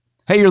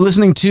Hey, you're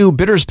listening to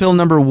Bitters Pill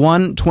number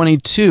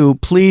 122.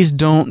 Please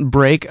don't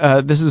break.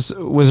 This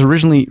was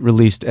originally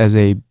released as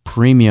a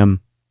premium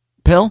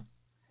pill.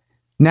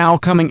 Now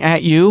coming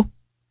at you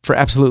for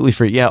absolutely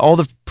free. Yeah, all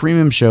the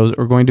premium shows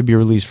are going to be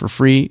released for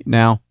free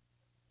now,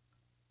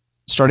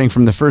 starting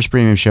from the first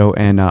premium show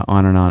and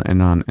on and on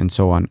and on and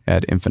so on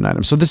ad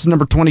infinitum. So this is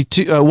number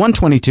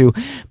 122.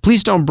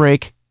 Please don't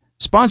break.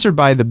 Sponsored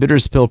by the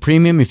Bitters Pill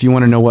Premium. If you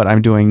want to know what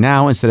I'm doing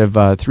now instead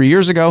of 3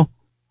 years ago,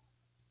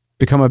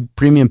 become a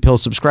premium pill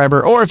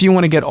subscriber. Or if you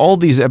want to get all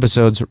these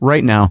episodes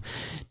right now,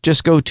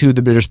 just go to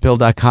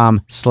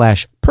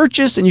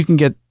thebitterspill.com/purchase and you can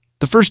get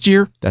the first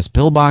year, that's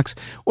PILLBOX,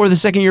 or the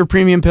second year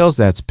premium pills,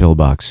 that's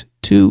PILLBOX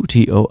 2,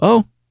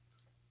 TOO.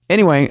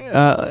 Anyway,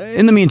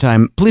 in the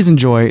meantime, please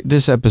enjoy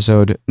this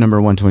episode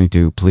number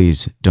 122.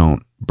 Please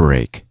don't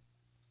break.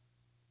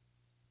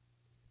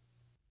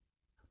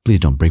 Please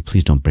don't break,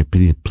 please don't break,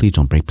 please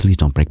don't break, please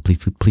don't break, please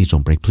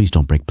don't break, please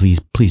don't break, please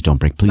don't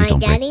break, please don't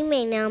break. My daddy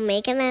may now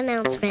make an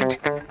announcement.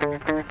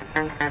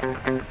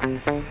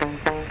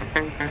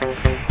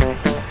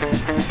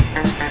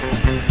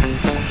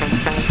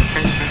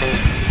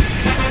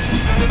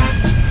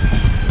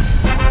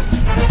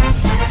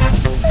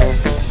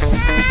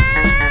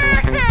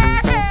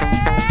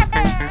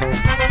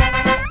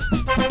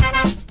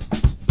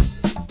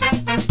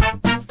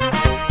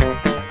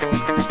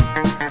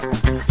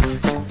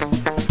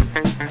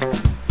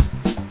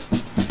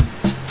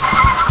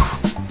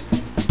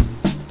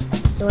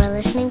 You are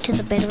listening to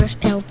the Bitterest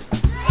Pill.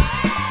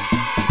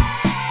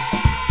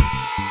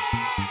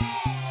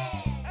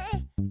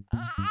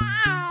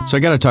 So I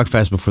got to talk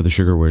fast before the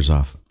sugar wears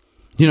off.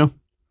 You know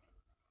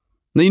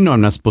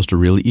I'm not supposed to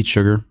really eat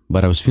sugar,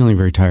 but I was feeling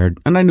very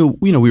tired and I knew,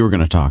 we were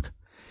going to talk.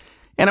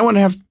 And I wanted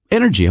to have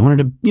energy. I wanted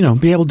to,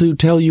 be able to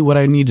tell you what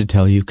I need to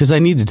tell you because I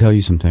need to tell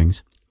you some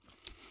things.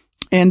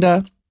 And,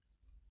 I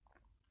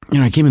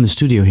came in the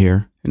studio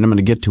here and I'm going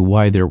to get to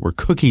why there were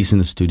cookies in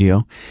the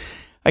studio.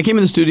 I came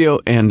in the studio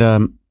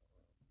and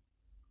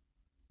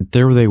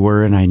there they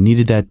were, and I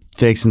needed that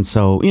fix. And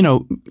so,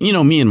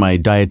 me and my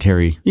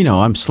dietary,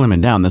 I'm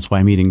slimming down. That's why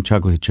I'm eating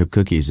chocolate chip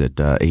cookies at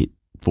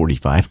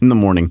 8:45 in the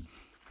morning.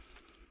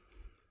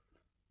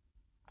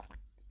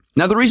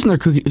 Now, the reason they're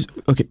cookies,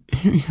 okay,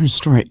 here's the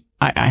story.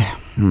 I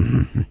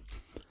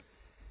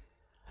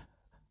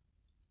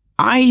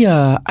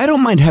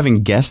don't mind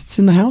having guests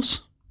in the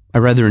house. I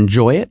rather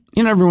enjoy it.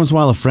 Every once in a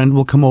while, a friend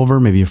will come over,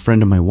 maybe a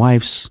friend of my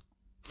wife's,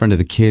 friend of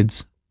the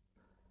kids.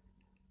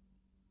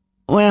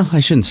 Well, I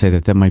shouldn't say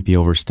that. That might be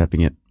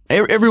overstepping it.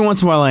 Every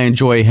once in a while, I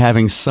enjoy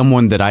having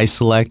someone that I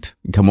select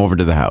come over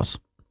to the house.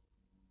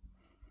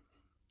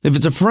 If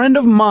it's a friend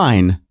of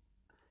mine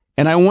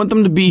and I want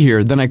them to be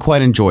here, then I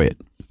quite enjoy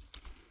it.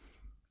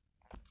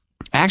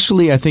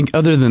 Actually, I think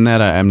other than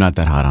that, I'm not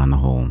that hot on the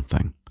whole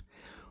thing.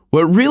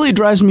 What really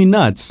drives me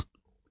nuts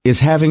is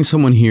having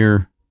someone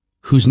here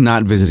who's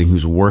not visiting,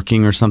 who's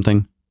working or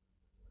something.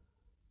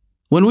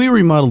 When we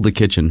remodeled the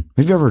kitchen,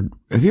 have you ever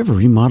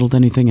remodeled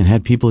anything and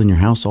had people in your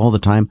house all the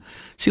time?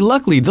 See,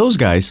 luckily those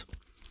guys,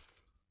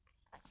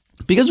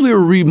 because we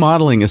were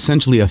remodeling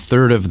essentially a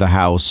third of the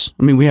house.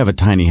 I mean, we have a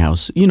tiny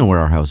house. You know where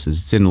our house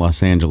is. It's in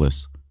Los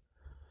Angeles.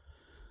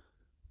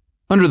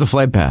 Under the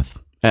flight path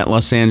at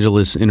Los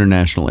Angeles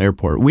International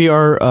Airport. We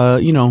are,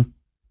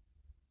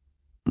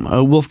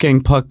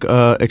 Wolfgang Puck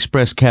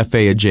Express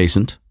Cafe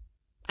adjacent.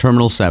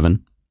 Terminal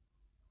 7.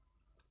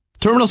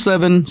 Terminal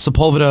 7,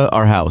 Sepulveda,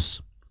 our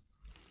house.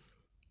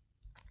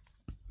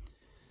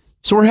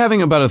 So we're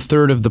having about a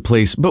third of the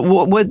place, but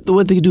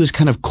what they do is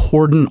kind of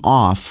cordon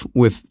off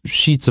with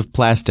sheets of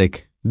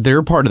plastic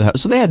their part of the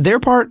house. So they had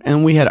their part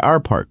and we had our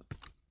part.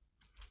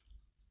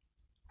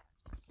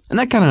 And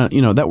that kind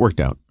of, that worked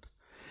out.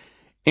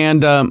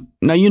 And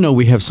now,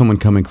 we have someone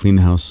come and clean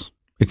the house.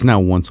 It's now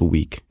once a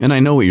week. And I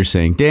know what you're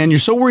saying. Dan, you're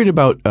so worried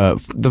about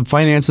the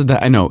finances of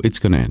that. I know it's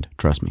going to end.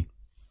 Trust me.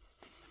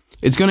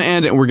 It's going to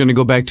end and we're going to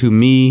go back to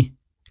me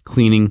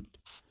cleaning.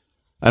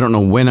 I don't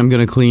know when I'm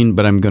going to clean,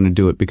 but I'm going to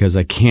do it because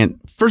I can't.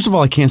 First of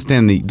all, I can't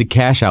stand the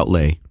cash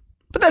outlay.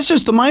 But that's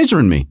just the miser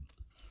in me.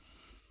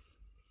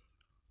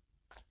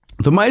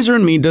 The miser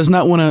in me does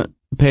not want to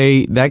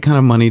pay that kind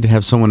of money to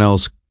have someone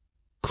else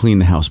clean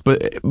the house.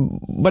 But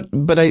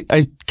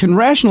I can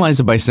rationalize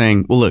it by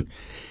saying, well, look,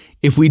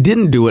 if we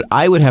didn't do it,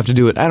 I would have to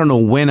do it. I don't know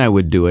when I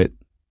would do it.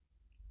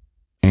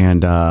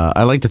 And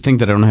I like to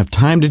think that I don't have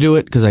time to do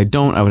it because I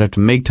don't. I would have to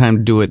make time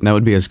to do it. And that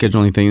would be a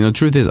scheduling thing. The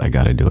truth is, I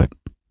got to do it.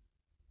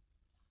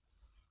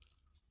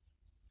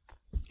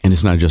 And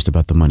it's not just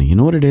about the money. You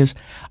know what it is?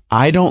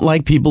 I don't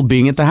like people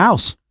being at the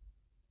house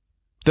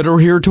that are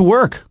here to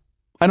work.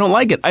 I don't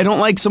like it. I don't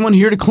like someone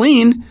here to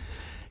clean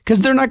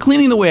because they're not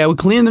cleaning the way I would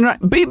clean. They're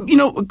not,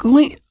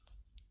 clean.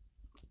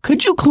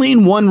 Could you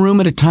clean one room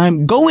at a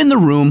time? Go in the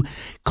room,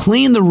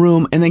 clean the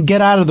room, and then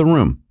get out of the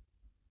room.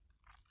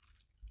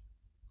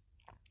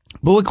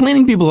 But what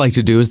cleaning people like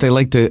to do is they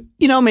like to,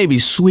 maybe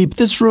sweep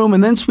this room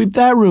and then sweep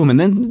that room and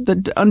then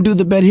undo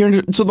the bed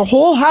here. So the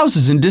whole house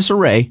is in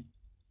disarray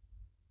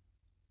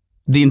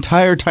the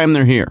entire time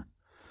they're here.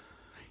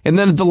 And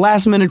then at the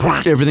last minute,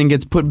 everything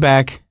gets put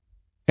back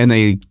and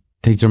they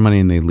take their money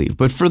and they leave.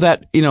 But for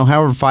that,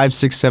 however, 5,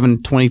 6,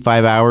 7,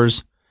 25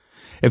 hours,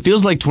 it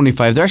feels like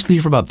 25. They're actually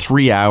here for about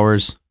 3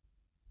 hours.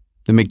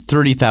 They make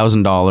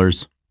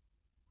 $30,000.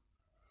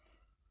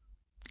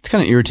 It's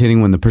kind of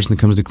irritating when the person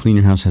that comes to clean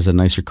your house has a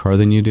nicer car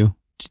than you do.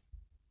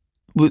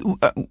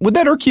 Would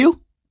that irk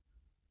you?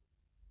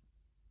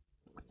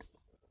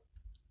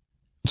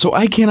 So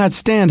I cannot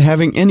stand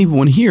having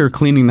anyone here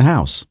cleaning the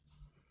house.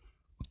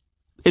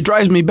 It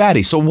drives me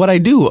batty. So what I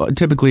do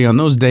typically on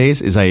those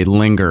days is I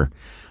linger.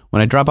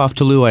 When I drop off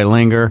to Lou, I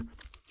linger.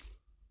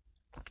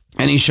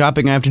 Any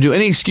shopping I have to do,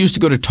 any excuse to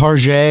go to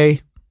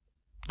Target,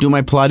 do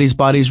my Pilates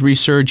bodies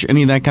research,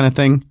 any of that kind of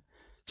thing.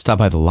 Stop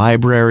by the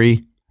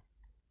library.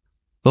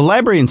 The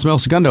library in El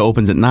Segundo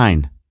opens at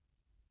 9.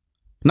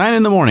 9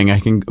 in the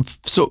morning.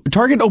 So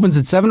Target opens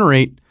at 7 or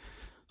 8.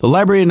 The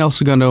library in El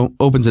Segundo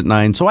opens at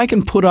 9, so I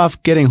can put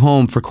off getting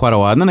home for quite a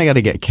while. And then I got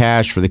to get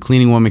cash for the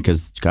cleaning woman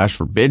because, gosh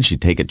forbid,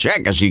 she'd take a check.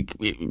 Because you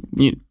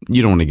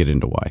don't want to get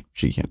into why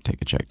she can't take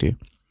a check, do you?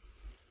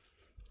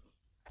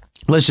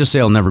 Let's just say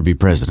I'll never be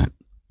president.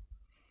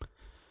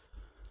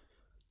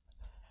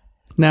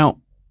 Now,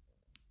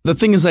 the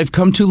thing is, I've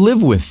come to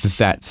live with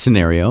that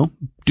scenario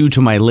due to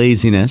my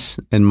laziness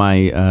and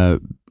my,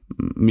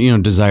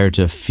 desire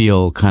to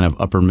feel kind of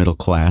upper middle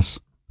class,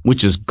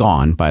 which is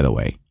gone, by the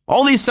way.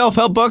 All these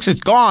self-help books,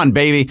 it's gone,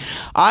 baby.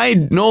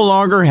 I no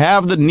longer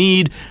have the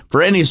need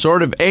for any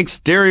sort of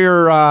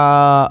exterior,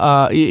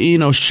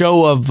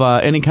 show of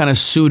any kind of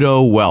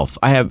pseudo wealth.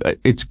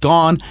 It's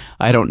gone.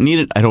 I don't need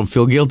it. I don't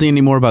feel guilty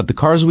anymore about the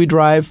cars we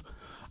drive.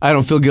 I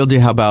don't feel guilty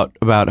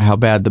about how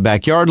bad the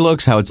backyard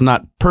looks, how it's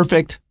not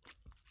perfect.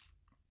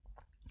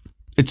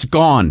 It's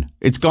gone.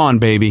 It's gone,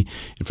 baby.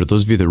 And for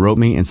those of you that wrote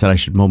me and said I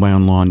should mow my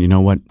own lawn, you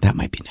know what? That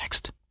might be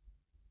next.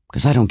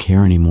 Because I don't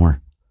care anymore.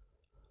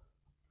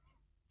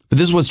 But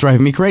this is what's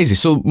driving me crazy.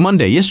 So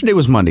yesterday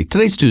was Monday.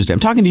 Today's Tuesday.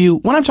 I'm talking to you.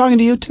 When I'm talking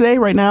to you today,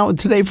 right now,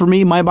 today for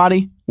me, my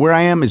body, where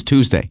I am is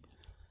Tuesday.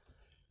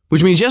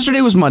 Which means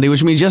yesterday was Monday,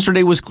 which means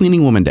yesterday was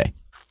Cleaning Woman Day.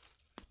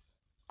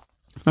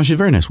 Oh, she's a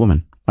very nice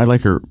woman. I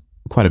like her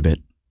quite a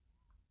bit.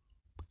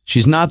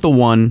 She's not the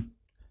one.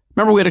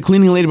 Remember we had a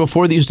cleaning lady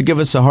before that used to give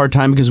us a hard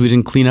time because we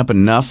didn't clean up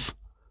enough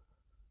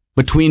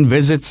between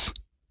visits?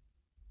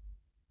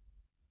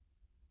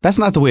 That's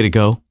not the way to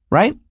go,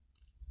 right?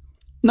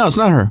 No, it's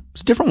not her.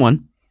 It's a different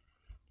one.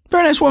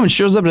 Very nice woman.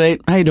 Shows up at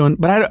 8. How you doing?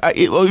 But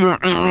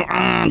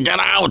get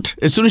out.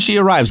 As soon as she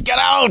arrives, get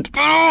out.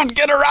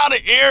 Get her out of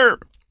here.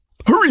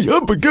 Hurry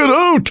up and get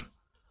out.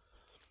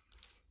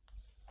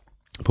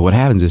 But what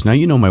happens is, now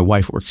you know my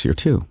wife works here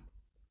too.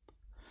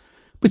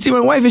 But see,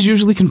 my wife is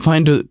usually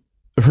confined to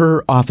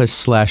her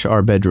office /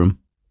 our bedroom.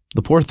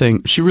 The poor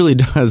thing, she really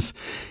does.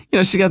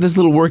 She got this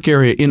little work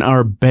area in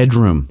our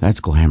bedroom. That's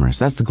glamorous.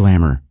 That's the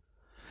glamour.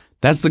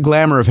 That's the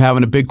glamour of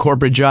having a big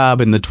corporate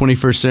job in the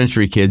 21st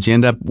century, kids. You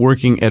end up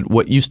working at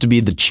what used to be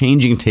the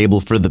changing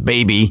table for the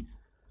baby.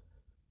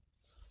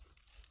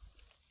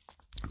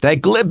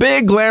 That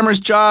big glamorous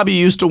job you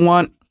used to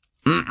want,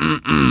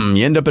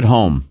 you end up at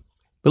home.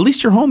 At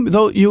least you're home,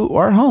 though you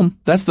are home.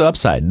 That's the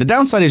upside. The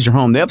downside is you're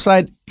home. The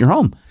upside, you're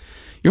home.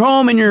 You're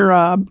home in your,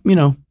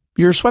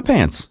 your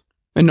sweatpants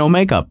and no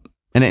makeup.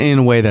 And in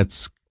a way,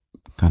 that's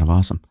kind of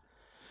awesome.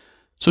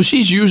 So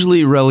she's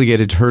usually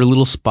relegated to her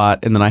little spot,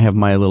 and then I have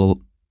my little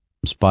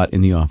spot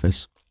in the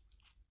office.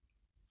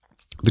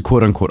 The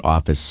quote-unquote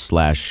office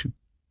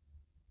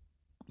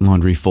 /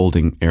 laundry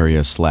folding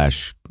area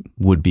 /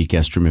 would-be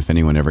guest room if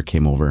anyone ever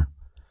came over.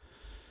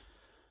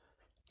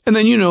 And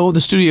then,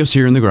 the studio's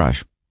here in the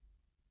garage.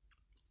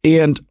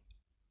 And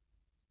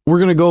we're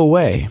going to go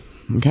away,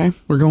 okay?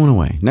 We're going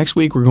away. Next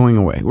week, we're going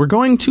away. We're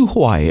going to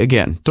Hawaii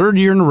again. 3rd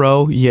year in a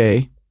row,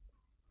 yay.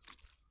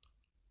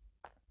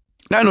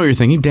 Now I know you're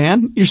thinking,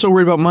 Dan, you're so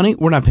worried about money?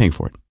 We're not paying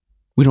for it.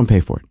 We don't pay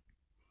for it.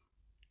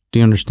 Do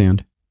you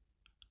understand?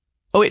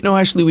 Oh, wait, no,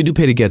 actually, we do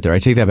pay to get there. I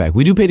take that back.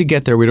 We do pay to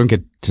get there. We don't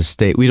get to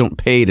stay. We don't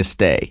pay to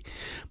stay.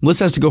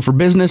 Melissa has to go for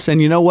business.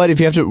 And you know what? If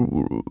you have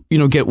to,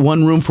 get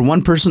one room for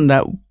one person,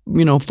 that,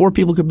 4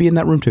 people could be in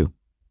that room too.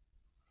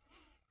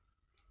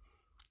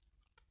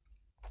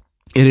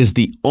 It is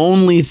the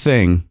only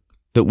thing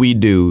that we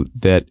do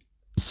that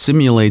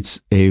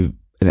simulates an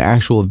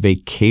actual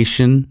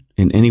vacation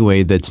in any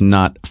way that's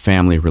not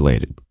family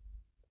related.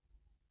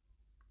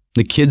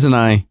 The kids and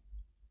I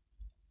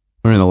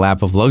are in the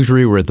lap of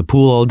luxury. We're at the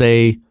pool all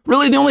day.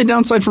 Really, the only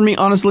downside for me,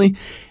 honestly,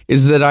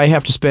 is that I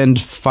have to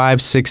spend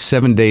 5, 6,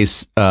 7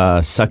 days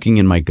sucking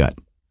in my gut.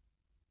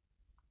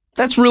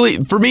 That's really,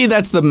 for me,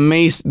 that's the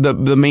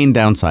main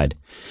downside.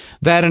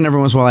 That, and every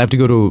once in a while I have to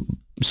go to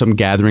some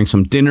gathering,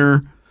 some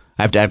dinner.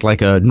 I have to act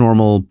like a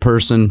normal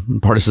person,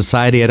 part of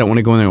society. I don't want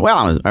to go in there.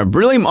 Well, I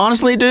really,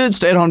 honestly, dude,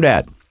 stay-at-home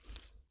dad.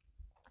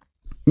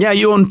 Yeah,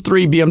 you own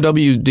 3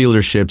 BMW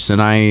dealerships,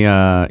 and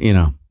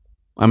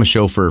I'm a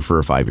chauffeur for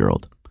a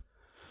 5-year-old.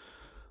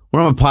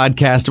 Well, I'm a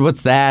podcaster.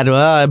 What's that?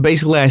 Well,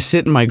 basically, I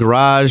sit in my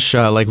garage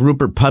like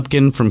Rupert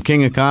Pupkin from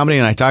King of Comedy,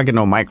 and I talk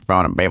into a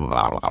microphone and blah, blah,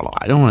 blah, blah, blah.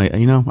 I don't want to,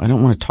 I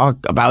don't want to talk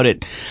about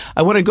it.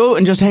 I want to go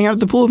and just hang out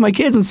at the pool with my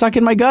kids and suck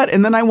in my gut,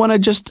 and then I want to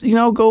just,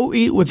 go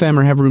eat with them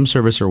or have room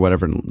service or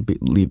whatever and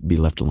be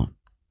left alone.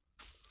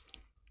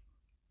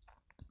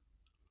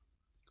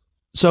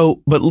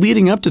 So, but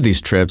leading up to these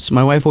trips,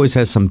 my wife always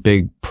has some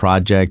big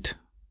project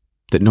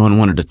that no one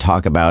wanted to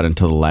talk about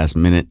until the last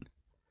minute.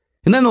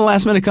 And then the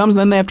last minute comes, and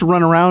then they have to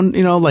run around,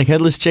 like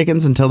headless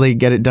chickens until they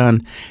get it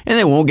done. And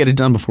they won't get it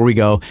done before we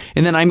go.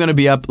 And then I'm going to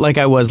be up like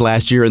I was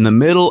last year in the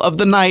middle of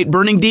the night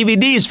burning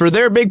DVDs for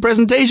their big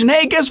presentation.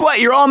 Hey, guess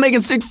what? You're all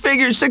making six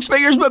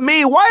figures but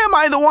me. Why am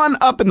I the one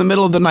up in the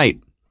middle of the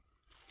night?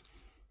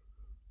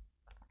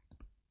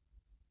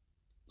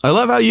 I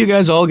love how you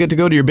guys all get to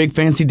go to your big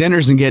fancy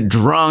dinners and get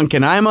drunk.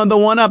 And I'm the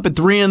one up at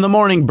 3 a.m.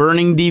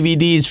 burning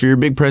DVDs for your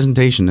big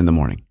presentation in the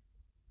morning.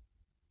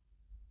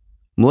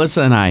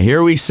 Melissa and I,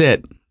 here we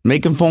sit,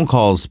 making phone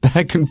calls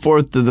back and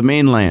forth to the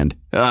mainland.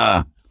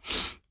 So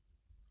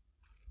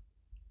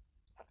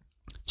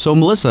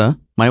Melissa,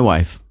 my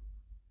wife,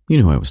 you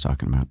know who I was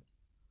talking about.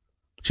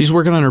 She's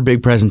working on her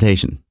big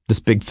presentation,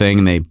 this big thing,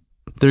 and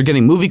they're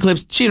getting movie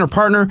clips. She and her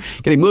partner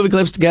getting movie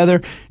clips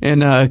together.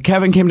 And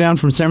Kevin came down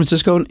from San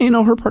Francisco, and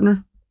her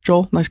partner,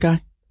 Joel, nice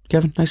guy.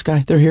 Kevin, nice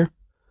guy. They're here.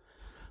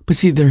 But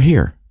see, they're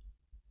here.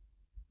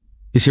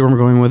 You see where I'm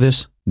going with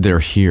this? They're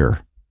here.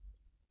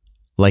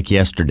 Like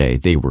yesterday,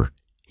 they were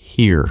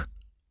here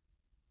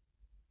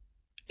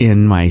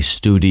in my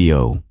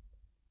studio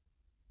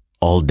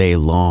all day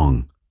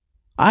long.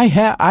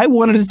 I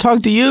wanted to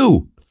talk to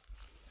you.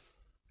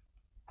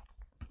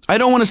 I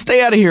don't want to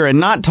stay out of here and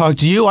not talk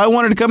to you. I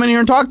wanted to come in here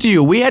and talk to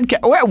you. We had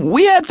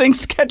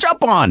things to catch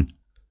up on.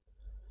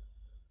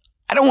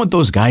 I don't want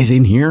those guys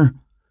in here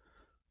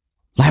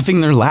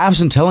laughing their laughs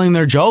and telling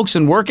their jokes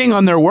and working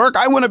on their work.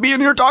 I want to be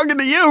in here talking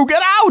to you.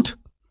 Get out.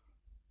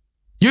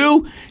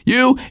 You,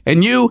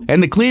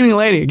 and the cleaning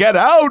lady, get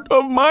out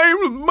of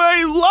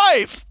my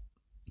life.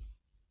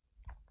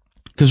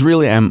 Because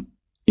really, I'm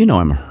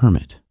a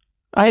hermit.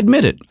 I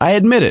admit it.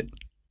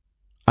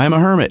 I'm a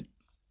hermit.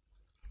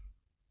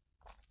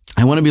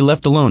 I want to be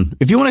left alone.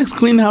 If you want to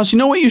clean the house, you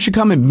know what? You should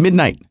come at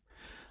midnight.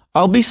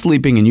 I'll be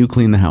sleeping and you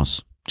clean the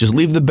house. Just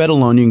leave the bed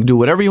alone. You can do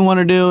whatever you want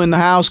to do in the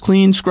house,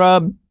 clean,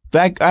 scrub,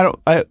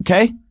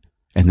 okay?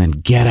 And then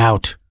get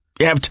out.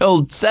 You have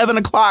till 7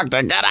 o'clock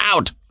to get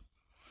out.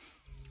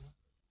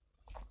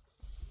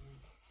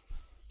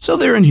 So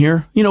they're in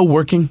here,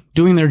 working,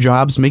 doing their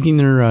jobs, making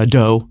their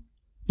dough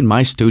in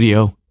my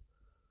studio.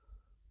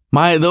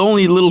 The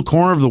only little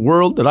corner of the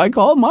world that I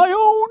call my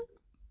own.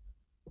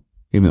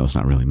 Even though it's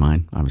not really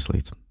mine. Obviously,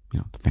 it's,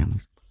 the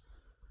family's.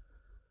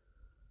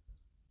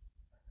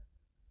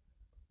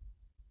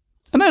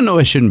 And I know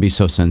I shouldn't be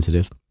so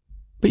sensitive.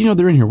 But,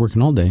 they're in here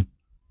working all day.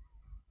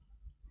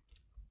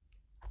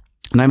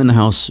 And I'm in the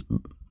house,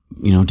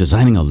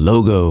 designing a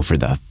logo for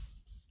the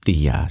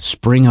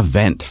spring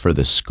event for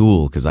the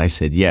school, because I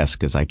said yes,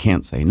 because I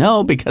can't say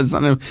no, because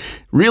then I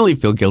really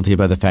feel guilty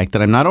about the fact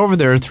that I'm not over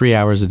there 3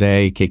 hours a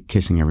day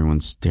kissing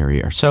everyone's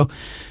derriere. So,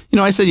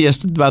 I said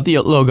yes about the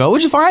logo,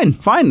 which is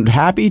fine,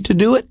 happy to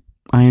do it.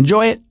 I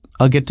enjoy it.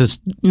 I'll get to,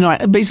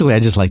 basically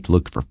I just like to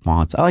look for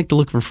fonts. I like to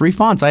look for free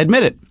fonts. I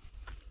admit it.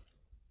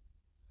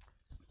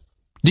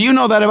 Do you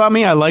know that about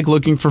me? I like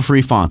looking for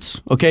free fonts.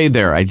 Okay,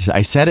 there, I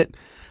said it.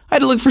 I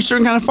had to look for a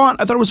certain kind of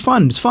font. I thought it was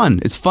fun. It's fun.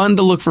 It's fun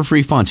to look for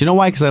free fonts. You know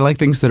why? Because I like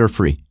things that are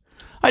free.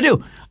 I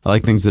do. I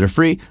like things that are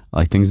free. I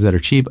like things that are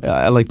cheap.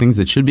 I like things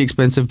that should be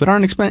expensive but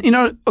aren't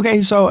expensive.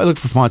 Okay, so I look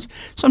for fonts.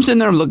 So I'm sitting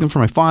there, I'm looking for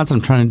my fonts,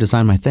 and I'm trying to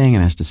design my thing,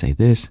 and it has to say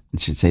this,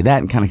 it should say that,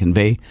 and kind of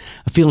convey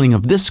a feeling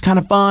of this kind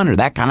of fun or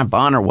that kind of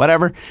fun or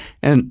whatever.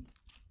 And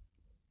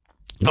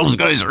those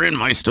guys are in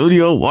my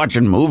studio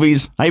watching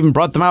movies. I even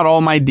brought them out all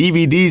my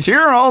DVDs.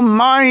 Here are all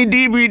my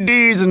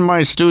DVDs in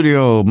my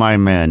studio, my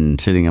men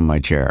sitting in my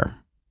chair.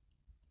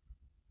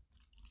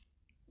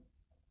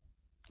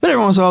 But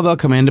every once in a while, they'll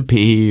come in to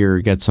pee or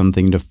get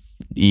something to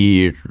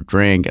eat or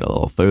drink, get a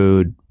little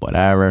food,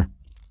 whatever.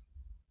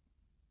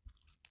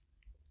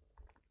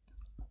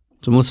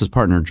 So Melissa's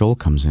partner, Joel,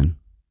 comes in.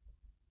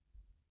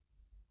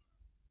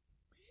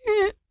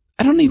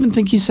 I don't even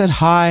think he said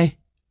hi.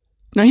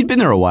 No, he'd been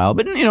there a while,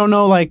 but,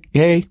 no, like,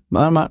 hey,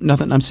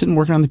 nothing. I'm sitting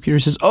working on the computer.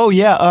 He says, oh,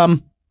 yeah,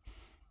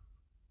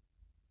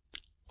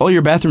 all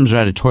your bathrooms are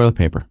out of toilet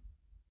paper.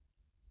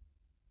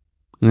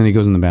 And then he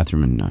goes in the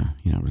bathroom and,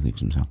 relieves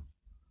himself.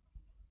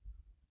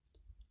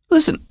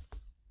 Listen,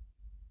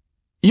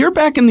 you're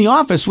back in the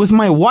office with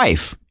my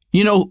wife,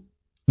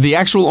 the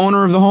actual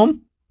owner of the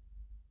home.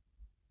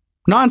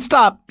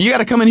 Nonstop. You got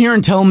to come in here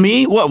and tell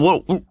me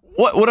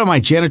what are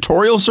my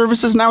janitorial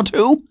services now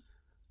too?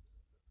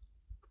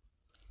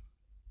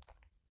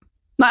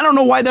 I don't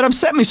know why that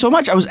upset me so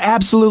much. I was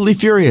absolutely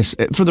furious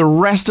for the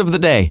rest of the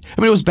day.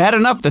 I mean, it was bad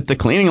enough that the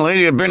cleaning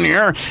lady had been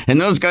here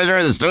and those guys are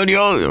in the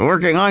studio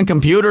working on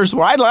computers.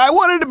 Well, I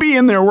wanted to be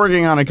in there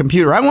working on a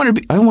computer. I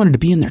wanted to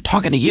be in there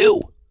talking to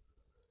you.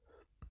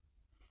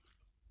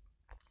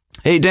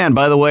 Hey, Dan,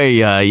 by the way,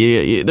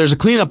 there's a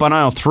cleanup on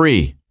aisle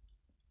 3.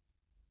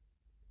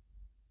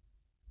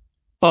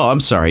 Oh,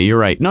 I'm sorry. You're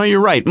right. No,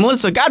 you're right.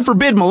 Melissa, God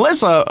forbid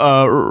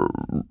Melissa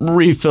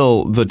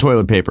refill the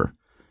toilet paper.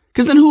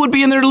 Because then who would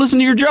be in there to listen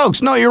to your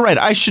jokes? No, you're right.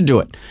 I should do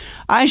it.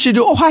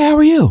 Oh, hi, how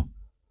are you?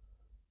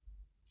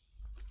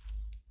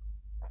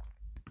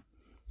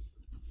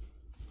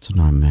 So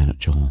now I'm mad at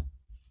Joel.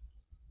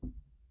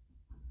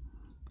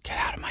 Get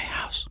out of my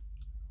house.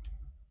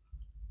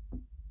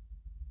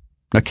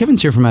 Now,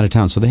 Kevin's here from out of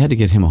town, so they had to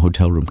get him a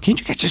hotel room. Can't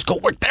you guys just go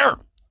work there?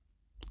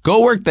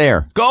 Go work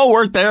there. Go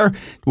work there.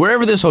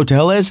 Wherever this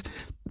hotel is.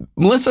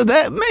 Melissa,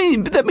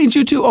 that means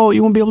you too. Oh,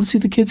 you won't be able to see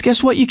the kids.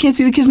 Guess what? You can't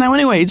see the kids now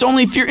anyway. It's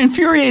only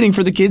infuriating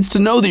for the kids to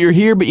know that you're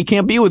here, but you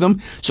can't be with them.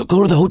 So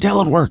go to the hotel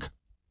and work.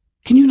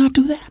 Can you not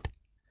do that?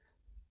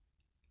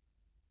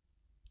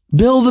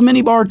 Bill the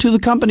minibar to the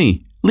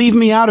company. Leave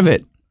me out of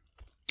it.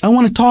 I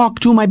want to talk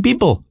to my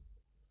people.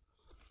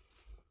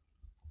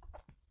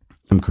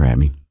 I'm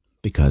crabby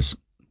because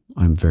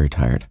I'm very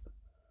tired.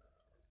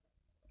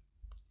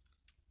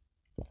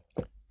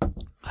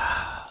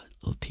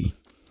 Little tea.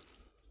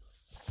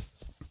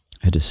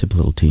 I had to sip a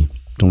little tea.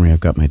 Don't worry, I've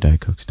got my Diet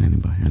Coke standing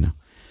by. I know.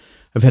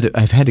 I've had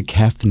to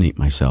caffeinate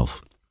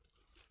myself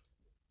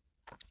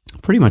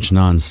pretty much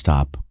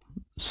nonstop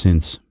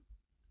since,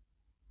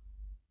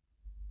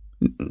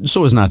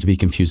 so as not to be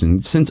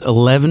confusing, since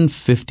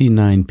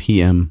 11:59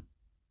 p.m.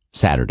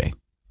 Saturday.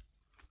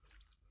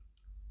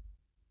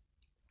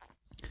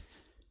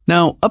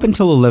 Now, up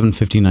until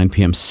 11:59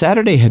 p.m.,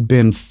 Saturday had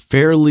been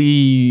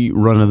fairly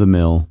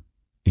run-of-the-mill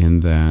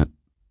in that,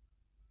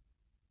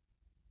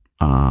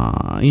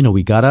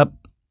 we got up.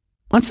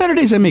 On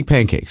Saturdays, I make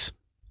pancakes.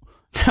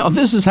 Now,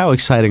 this is how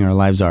exciting our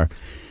lives are.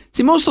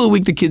 See, most of the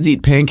week, the kids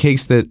eat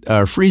pancakes that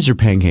are freezer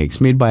pancakes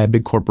made by a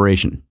big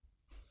corporation.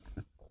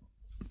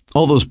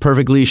 All those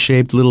perfectly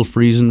shaped little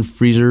freezer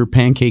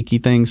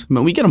pancakey things.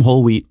 But we get them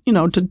whole wheat,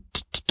 to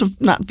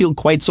not feel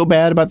quite so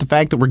bad about the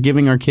fact that we're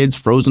giving our kids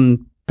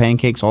frozen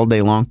pancakes all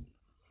day long.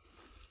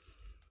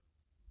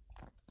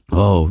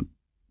 Oh,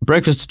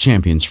 breakfast of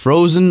champions,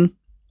 frozen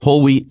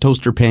whole wheat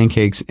toaster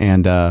pancakes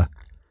and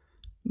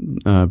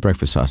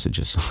breakfast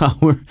sausages.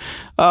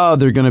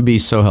 They're going to be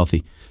so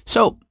healthy.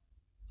 So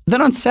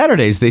then on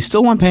Saturdays, they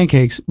still want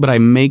pancakes, but I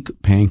make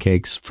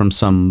pancakes from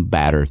some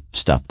batter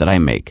stuff that I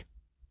make.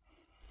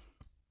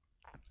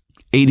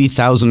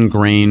 80,000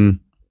 grain,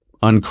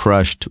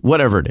 uncrushed,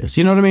 whatever it is.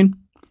 You know what I mean?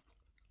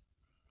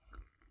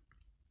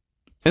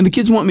 And the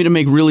kids want me to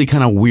make really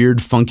kind of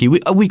weird, funky.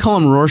 We call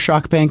them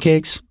Rorschach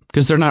pancakes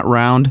because they're not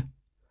round.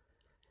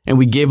 And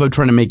we gave up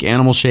trying to make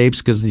animal shapes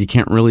because you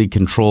can't really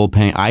control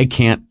I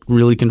can't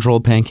really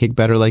control pancake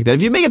batter like that.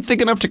 If you make it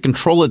thick enough to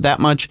control it that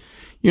much,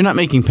 you're not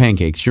making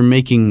pancakes. You're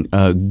making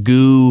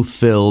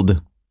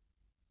goo-filled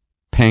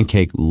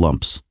pancake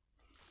lumps.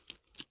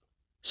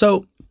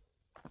 So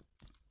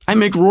I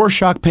make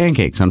Rorschach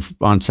pancakes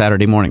on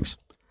Saturday mornings.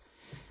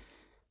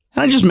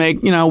 And I just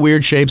make,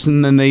 weird shapes,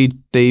 and then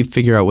they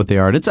figure out what they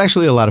are. It's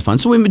actually a lot of fun.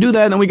 So we do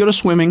that, and then we go to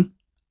swimming.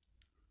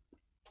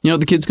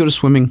 The kids go to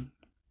swimming.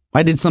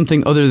 I did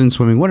something other than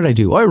swimming. What did I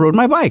do? Oh, I rode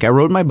my bike. I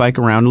rode my bike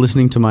around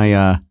listening to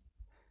my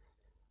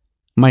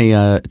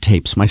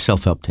tapes, my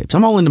self-help tapes.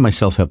 I'm all into my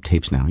self-help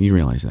tapes now. You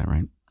realize that,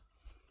 right?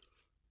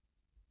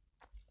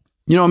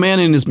 A man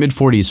in his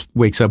mid-40s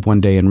wakes up one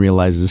day and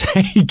realizes,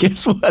 hey,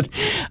 guess what?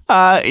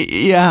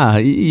 Yeah,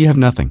 you have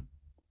nothing.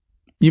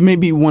 You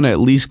maybe want to at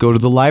least go to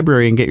the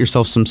library and get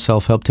yourself some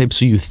self-help tapes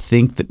so you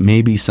think that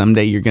maybe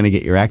someday you're going to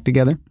get your act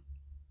together.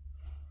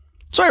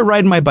 So I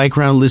ride my bike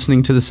around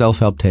listening to the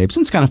self-help tapes.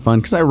 And it's kind of fun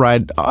because I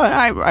ride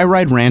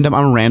random.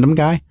 I'm a random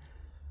guy.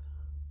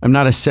 I'm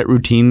not a set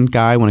routine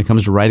guy when it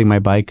comes to riding my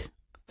bike.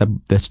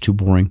 That's too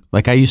boring.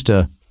 I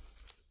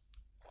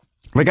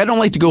don't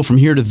like to go from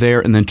here to there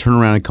and then turn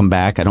around and come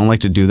back. I don't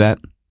like to do that.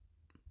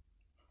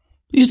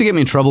 It used to get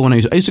me in trouble when I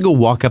used to go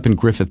walk up in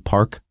Griffith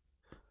Park.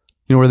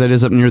 You know where that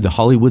is, up near the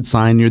Hollywood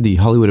sign, near the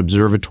Hollywood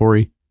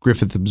Observatory,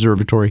 Griffith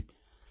Observatory.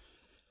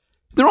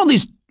 There are all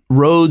these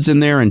roads in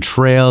there and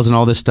trails and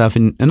all this stuff.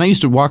 And I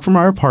used to walk from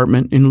our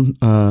apartment in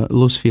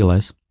Los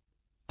Feliz,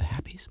 the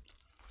Happies.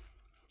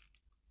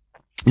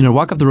 I'd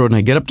walk up the road and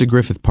I'd get up to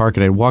Griffith Park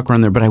and I'd walk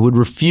around there, but I would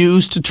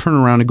refuse to turn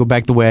around and go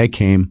back the way I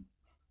came.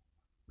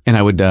 And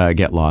I would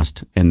get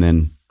lost and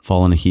then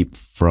fall in a heap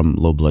from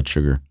low blood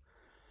sugar.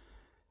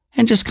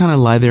 And just kind of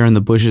lie there in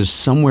the bushes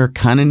somewhere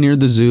kind of near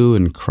the zoo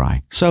and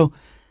cry. So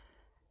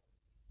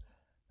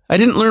I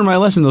didn't learn my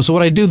lesson, though. So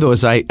what I do, though,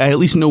 is I at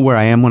least know where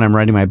I am when I'm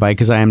riding my bike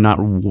because I am not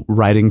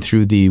riding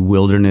through the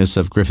wilderness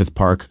of Griffith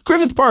Park.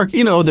 Griffith Park,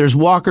 there's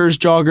walkers,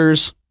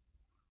 joggers.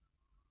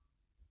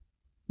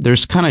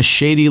 There's kind of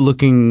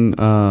shady-looking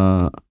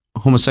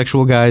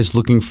homosexual guys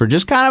looking for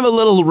just kind of a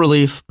little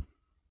relief.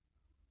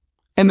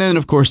 And then,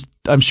 of course,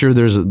 I'm sure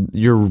there's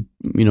your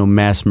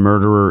mass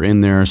murderer in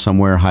there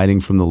somewhere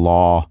hiding from the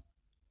law.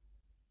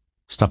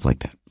 Stuff like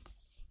that.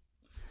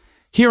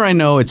 Here I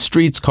know it's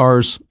streets,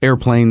 cars,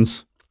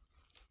 airplanes,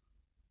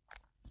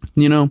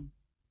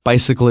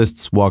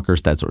 bicyclists,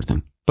 walkers, that sort of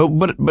thing.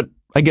 But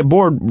I get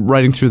bored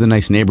riding through the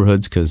nice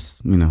neighborhoods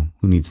because, who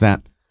needs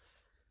that?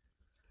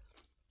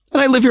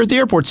 And I live here at the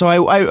airport, so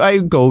I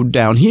go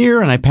down here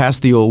and I pass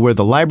the old where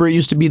the library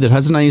used to be that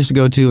Hudson and I used to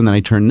go to, and then I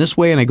turn this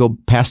way and I go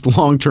past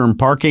long-term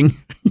parking.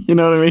 You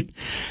know what I mean?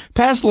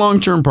 Past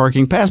long-term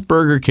parking, past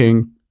Burger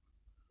King,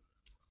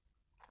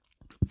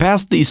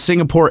 past the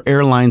Singapore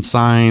Airlines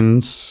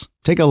signs,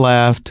 take a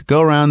left,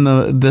 go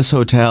around this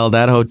hotel,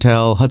 that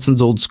hotel,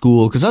 Hudson's Old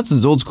School, because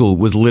Hudson's Old School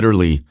was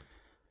literally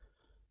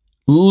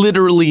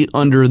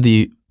under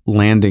the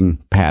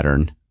landing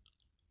pattern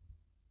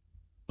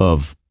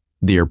of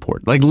the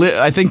airport. Like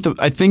I think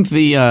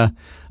the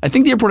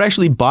airport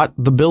actually bought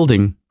the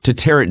building to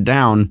tear it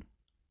down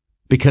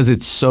because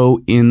it's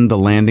so in the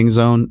landing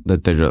zone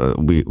that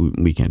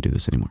we can't do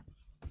this anymore.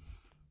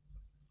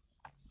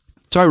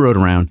 So I rode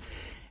around,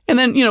 and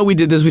then we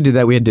did this, we did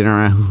that, we had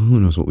dinner. Who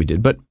knows what we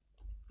did? But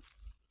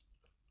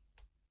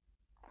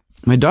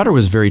my daughter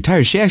was very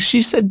tired.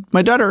 She said,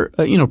 my daughter,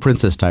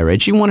 Princess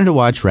Tirade, she wanted to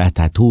watch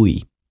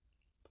Ratatouille.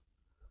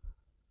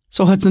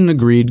 So Hudson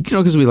agreed,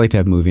 because we like to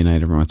have movie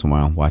night every once in a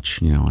while,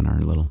 watch, on our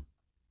little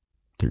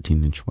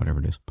 13-inch, whatever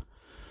it is.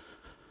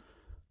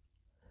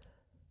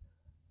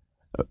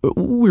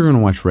 We were going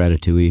to watch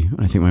Ratatouille.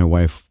 I think my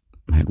wife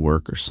had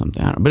work or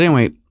something. I don't know. But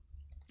anyway,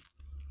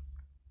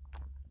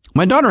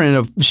 my daughter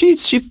ended up, she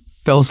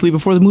fell asleep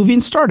before the movie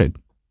even started.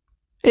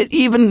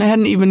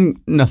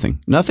 Nothing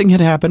had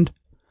happened.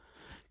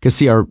 Because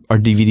see, our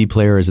DVD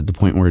player is at the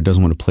point where it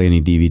doesn't want to play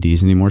any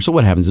DVDs anymore. So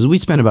what happens is we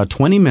spend about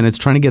 20 minutes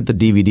trying to get the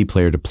DVD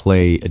player to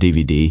play a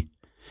DVD.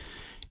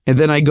 And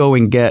then I go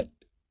and get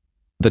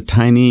the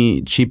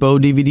tiny cheapo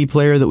DVD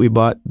player that we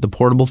bought, the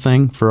portable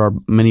thing for our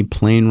many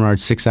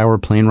 6-hour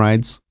plane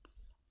rides.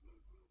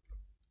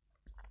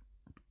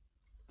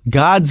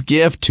 God's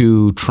gift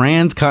to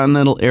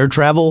transcontinental air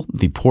travel,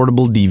 the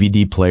portable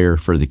DVD player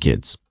for the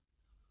kids.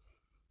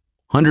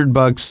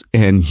 $100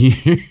 and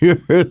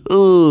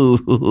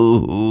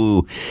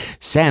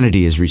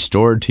sanity is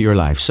restored to your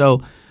life.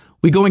 So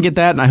we go and get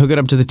that, and I hook it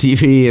up to the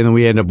TV, and then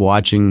we end up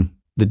watching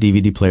the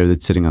DVD player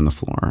that's sitting on the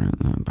floor.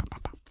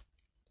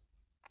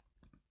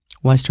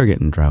 Well, I start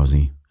getting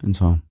drowsy, and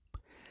so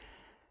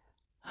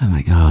I'm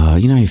like, oh, how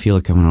you feel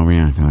it coming over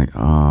you? I feel like,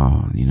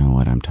 oh, you know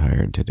what? I'm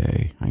tired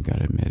today. I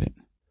gotta admit it.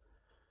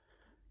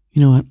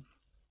 You know what?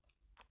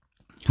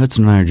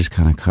 Hudson and I are just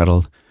kind of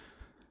cuddled,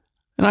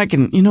 and I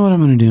can. You know what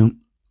I'm gonna do?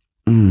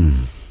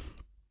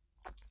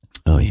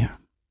 Oh, yeah.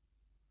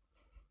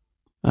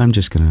 I'm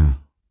just going to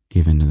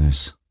give into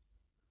this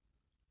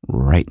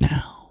right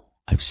now.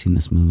 I've seen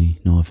this movie.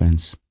 No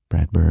offense,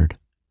 Brad Bird.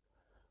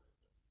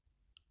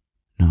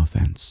 No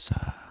offense,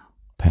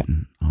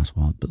 Patton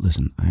Oswalt. But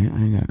listen,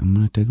 I'm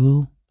going to take a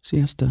little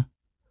siesta.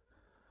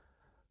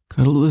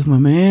 Cuddle with my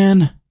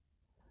man.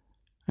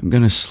 I'm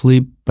going to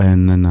sleep,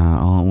 and then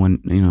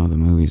when, the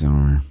movie's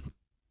over.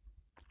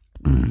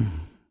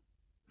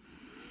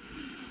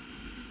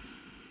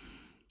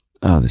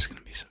 Oh, this is going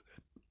to be so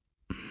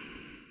good.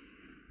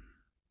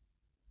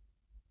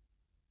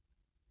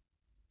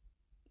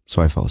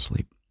 So I fell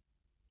asleep.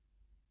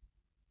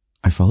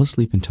 I fell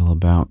asleep until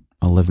about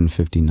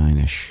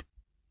 11:59-ish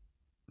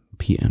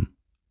p.m.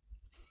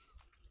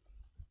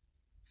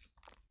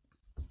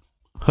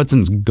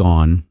 Hudson's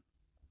gone.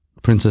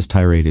 Princess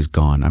Tirade is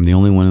gone. I'm the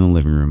only one in the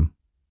living room.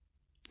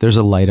 There's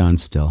a light on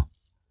still.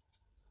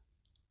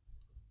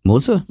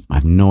 Melissa, I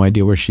have no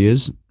idea where she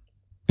is.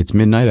 It's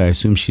midnight. I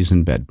assume she's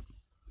in bed.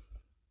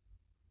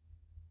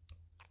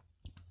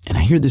 And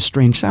I hear this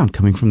strange sound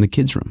coming from the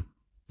kids' room.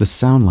 The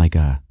sound like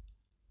I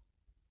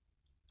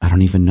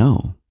don't even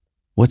know.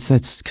 What's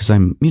that? Because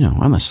I'm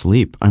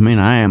asleep. I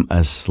am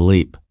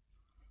asleep.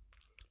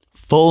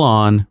 Full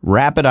on,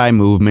 rapid eye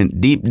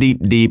movement, deep,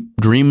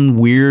 dream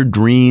weird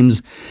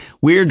dreams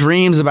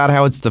about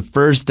how it's the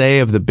first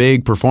day of the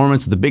big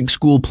performance of the big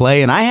school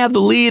play, and I have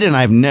the lead and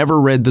I've never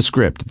read the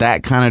script.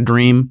 That kind of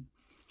dream.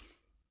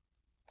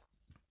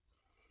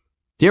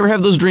 Do you ever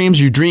have those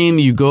dreams? You dream,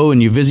 you go and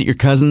you visit your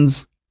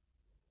cousins.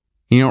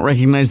 You don't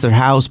recognize their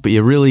house, but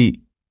you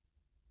really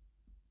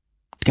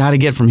got to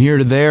get from here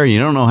to there. You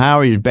don't know how,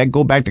 or you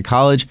go back to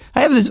college. I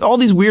have all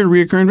these weird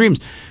recurring dreams.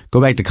 Go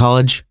back to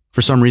college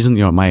for some reason.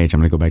 At my age, I'm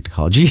going to go back to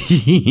college.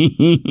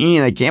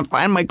 And I can't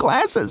find my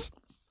glasses.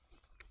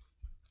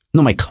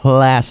 No, my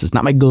classes,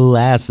 not my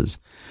glasses.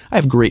 I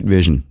have great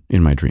vision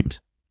in my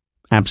dreams.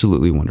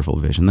 Absolutely wonderful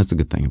vision. That's a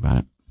good thing about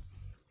it.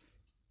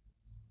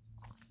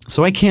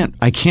 So I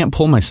can't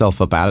pull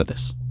myself up out of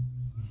this.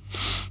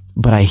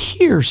 But I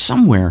hear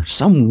somewhere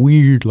some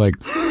weird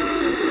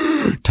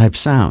type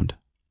sound,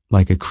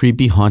 like a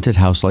creepy haunted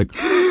house, and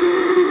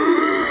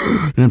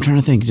I'm trying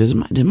to think,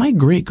 did my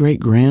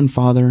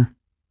great-great-grandfather,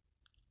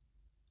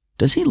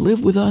 does he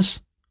live with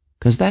us?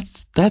 Because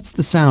that's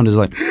the sound is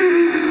like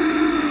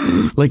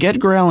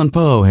Edgar Allan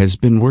Poe has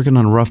been working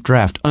on a rough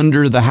draft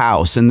under the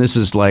house, and this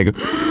is like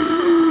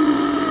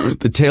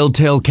the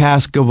telltale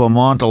cask of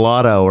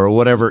Amontillado or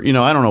whatever.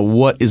 I don't know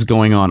what is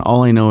going on.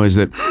 All I know is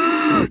that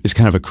it's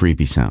kind of a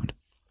creepy sound.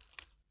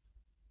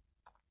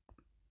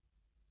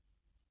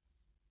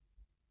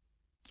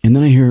 And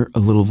then I hear a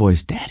little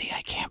voice, Daddy,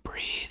 I can't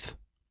breathe.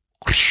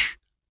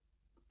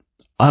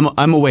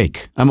 I'm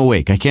awake.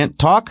 I can't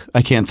talk.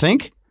 I can't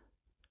think.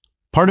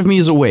 Part of me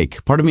is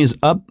awake. Part of me is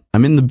up.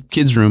 I'm in the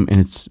kids' room, and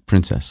it's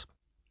Princess.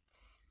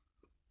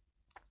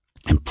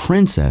 And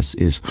Princess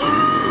is...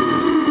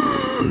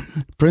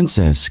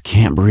 Princess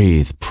can't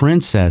breathe.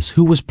 Princess,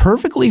 who was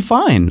perfectly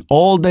fine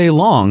all day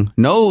long.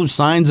 No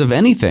signs of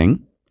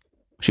anything.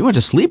 She went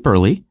to sleep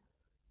early.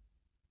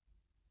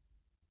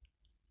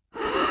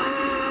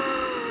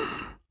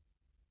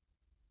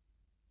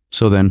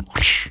 So then,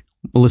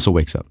 Melissa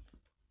wakes up.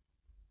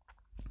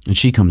 And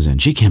she comes in.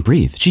 She can't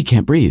breathe. She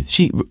can't breathe.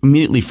 She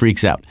immediately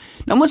freaks out.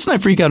 Now, Melissa and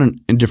I freak out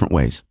in different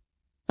ways.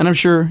 And I'm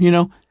sure,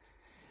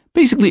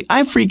 basically,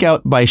 I freak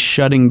out by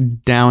shutting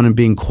down and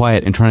being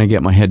quiet and trying to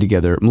get my head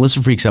together.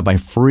 Melissa freaks out by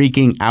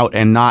freaking out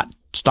and not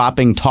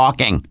stopping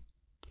talking.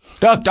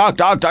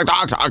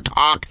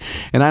 Talk.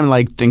 And I'm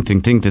like, think.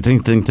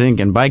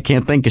 And I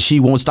can't think because she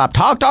won't stop.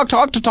 Talk.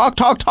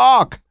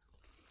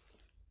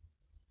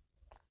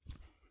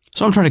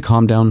 So I'm trying to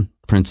calm down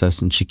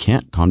Princess, and she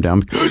can't calm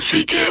down because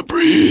she can't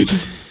breathe.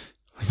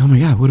 Like, oh my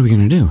God, what are we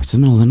going to do? It's the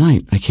middle of the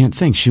night. I can't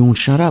think. She won't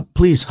shut up.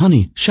 Please,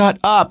 honey, shut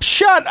up.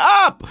 Shut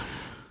up.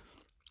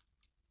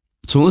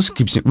 So Melissa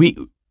keeps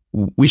saying,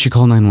 we should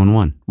call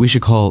 911. We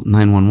should call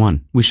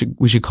 911. We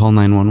should call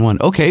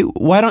 911. Okay,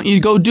 why don't you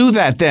go do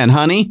that then,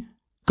 honey?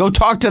 Go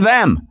talk to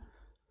them.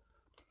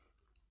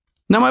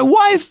 Now, my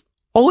wife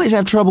always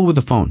have trouble with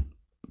the phone.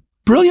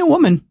 Brilliant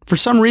woman, for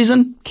some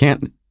reason,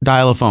 can't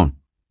dial a phone.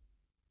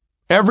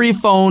 Every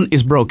phone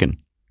is broken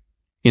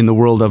in the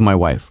world of my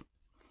wife.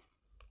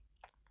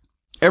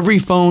 Every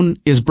phone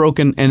is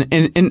broken, and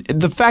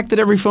the fact that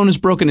every phone is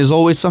broken is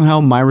always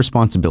somehow my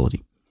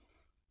responsibility.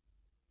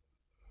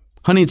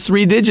 Honey, it's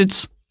 3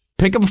 digits.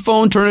 Pick up a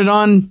phone, turn it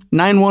on,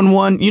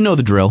 911. You know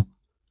the drill.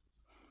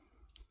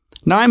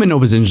 Now I'm in no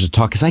position to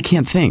talk because I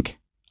can't think.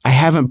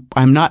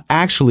 I'm not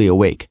actually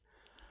awake.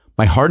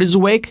 My heart is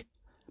awake.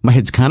 My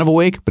head's kind of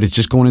awake, but it's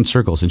just going in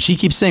circles. And she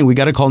keeps saying, we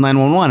got to call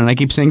 911. And I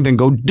keep saying, then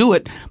go do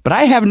it. But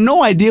I have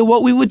no idea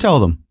what we would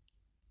tell them.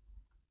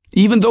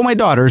 Even though my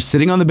daughter is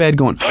sitting on the bed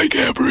going, I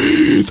can't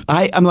breathe.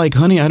 I'm like,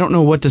 honey, I don't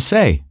know what to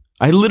say.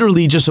 I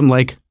literally just am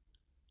like,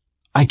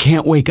 I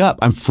can't wake up.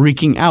 I'm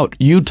freaking out.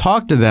 You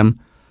talk to them.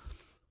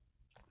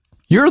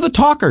 You're the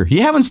talker.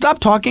 You haven't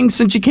stopped talking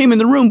since you came in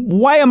the room.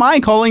 Why am I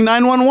calling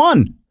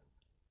 911?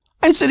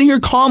 I'm sitting here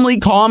calmly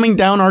calming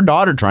down our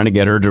daughter, trying to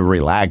get her to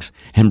relax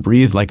and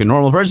breathe like a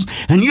normal person.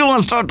 And you want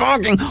to start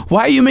talking.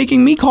 Why are you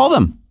making me call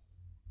them?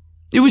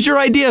 It was your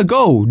idea.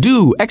 Go,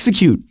 do,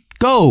 execute,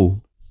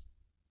 go.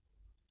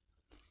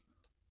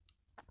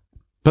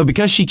 But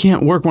because she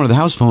can't work one of the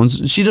house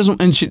phones, she doesn't.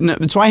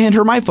 And so I hand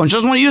her my phone. She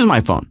doesn't want to use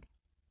my phone.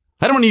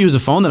 I don't want to use a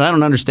phone that I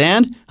don't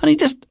understand. Honey,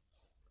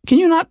 can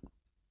you not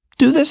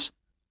do this?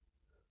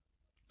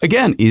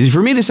 Again, easy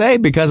for me to say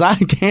because I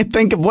can't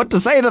think of what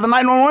to say to the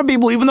 911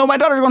 people, even though my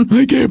daughter's going,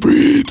 I can't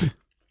breathe.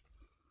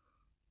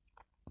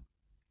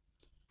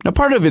 Now,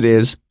 part of it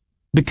is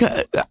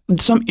because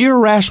some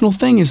irrational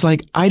thing is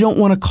like, I don't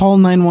want to call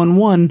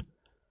 911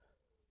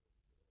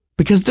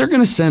 because they're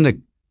going to send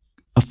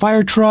a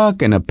fire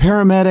truck and a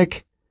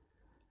paramedic.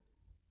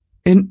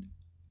 And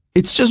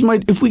it's just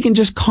if we can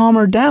just calm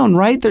her down,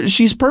 right?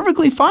 She's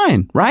perfectly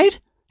fine, right?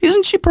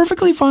 Isn't she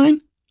perfectly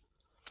fine?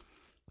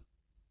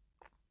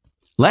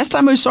 Last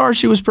time I saw her,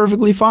 she was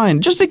perfectly fine.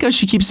 Just because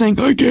she keeps saying,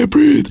 I can't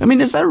breathe. I mean,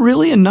 is that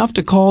really enough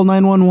to call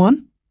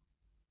 911?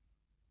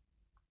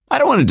 I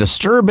don't want to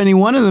disturb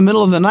anyone in the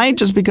middle of the night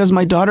just because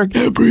my daughter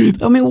can't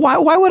breathe. I mean, why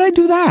would I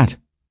do that?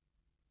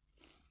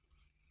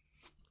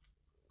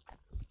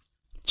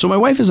 So my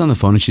wife is on the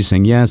phone and she's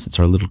saying, yes, it's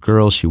our little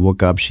girl. She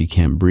woke up. She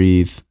can't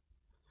breathe.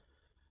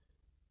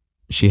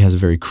 She has a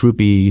very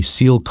croupy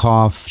seal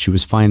cough. She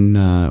was fine,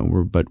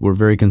 but we're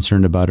very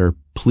concerned about her.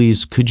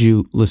 Please, could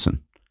you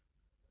listen?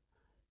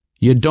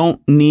 You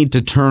don't need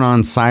to turn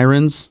on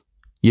sirens.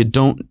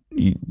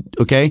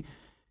 Okay?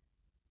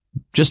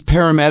 Just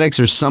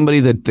paramedics or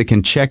somebody that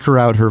can check her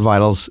out, her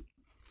vitals.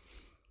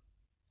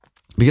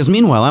 Because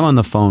meanwhile, I'm on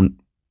the phone,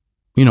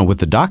 with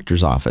the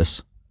doctor's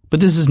office. But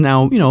this is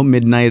now,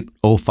 midnight,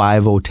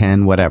 05,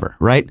 010, whatever,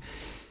 right?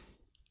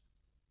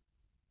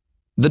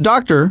 The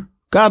doctor,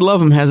 God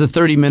love him, has a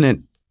 30-minute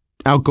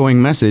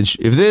outgoing message.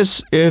 If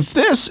this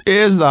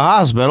is the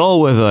hospital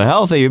with a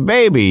healthy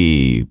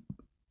baby,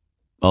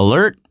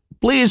 alert.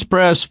 Please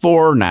press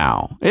 4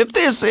 now. If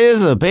this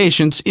is a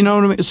patient, you know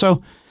what I mean?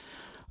 So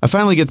I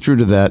finally get through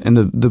to that, and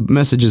the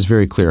message is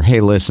very clear.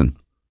 Hey, listen,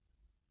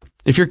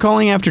 if you're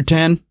calling after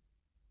 10,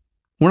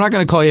 we're not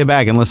going to call you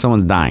back unless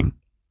someone's dying.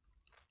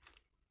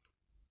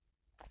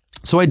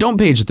 So I don't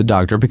page the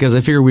doctor because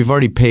I figure we've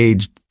already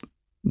paged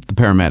the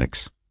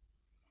paramedics.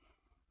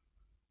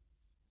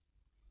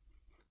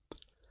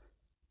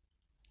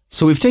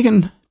 So we've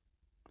taken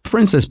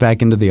Princess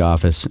back into the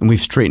office and we've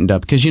straightened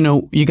up because,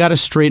 you got to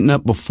straighten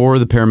up before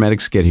the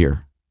paramedics get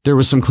here. There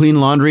was some clean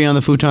laundry on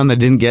the futon that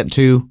didn't get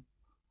to,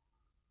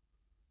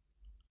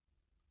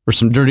 or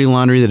some dirty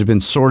laundry that had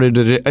been sorted.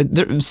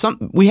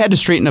 We had to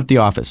straighten up the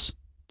office.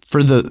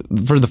 for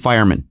the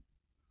firemen.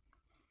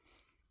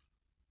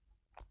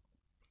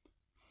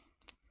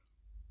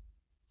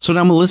 So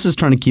now Melissa's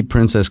trying to keep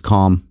Princess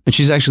calm, and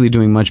she's actually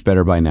doing much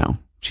better by now.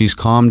 She's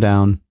calmed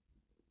down.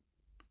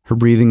 Her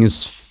breathing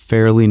is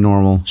fairly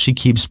normal. She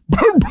keeps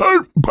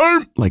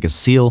like a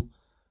seal.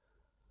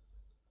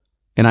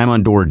 And I'm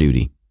on door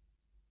duty.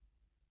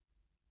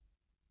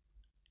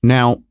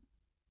 Now,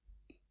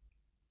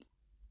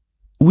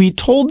 we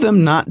told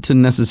them not to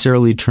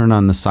necessarily turn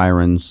on the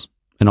sirens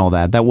and all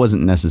that. That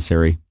wasn't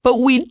necessary. But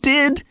we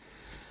did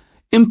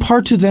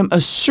impart to them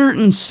a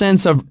certain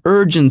sense of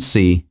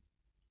urgency,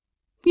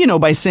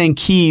 by saying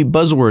key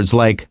buzzwords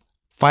like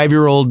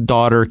 5-year-old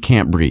daughter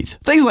can't breathe.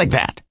 Things like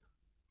that.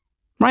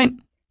 Right?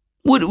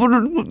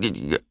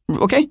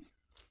 Okay?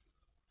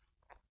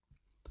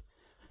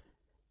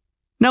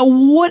 Now,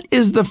 what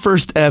is the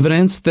first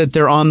evidence that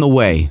they're on the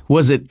way?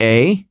 Was it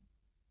A,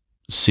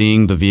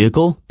 seeing the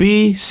vehicle,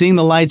 B, seeing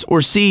the lights,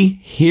 or C,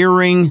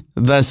 hearing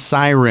the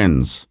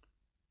sirens?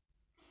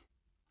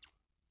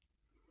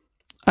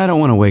 I don't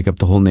want to wake up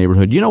the whole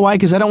neighborhood. You know why?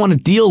 Because I don't want to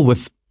deal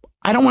with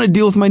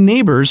my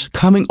neighbors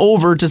coming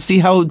over to see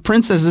how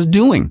Princess is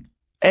doing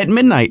at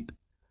midnight.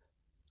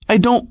 I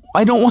don't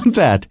want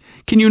that.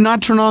 Can you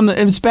not turn on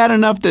it's bad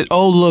enough that,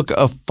 oh, look,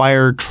 a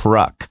fire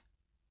truck.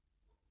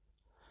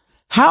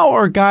 How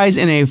are guys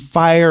in a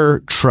fire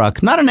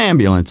truck, not an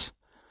ambulance,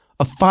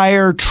 a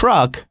fire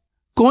truck,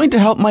 going to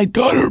help my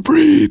daughter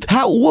breathe?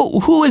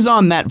 Who is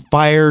on that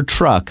fire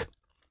truck?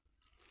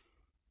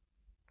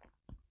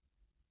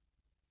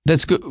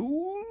 That's good.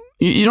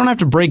 You don't have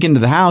to break into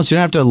the house. You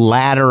don't have to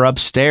ladder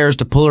upstairs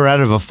to pull her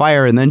out of a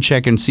fire and then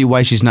check and see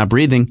why she's not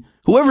breathing.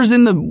 Whoever's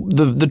in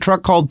the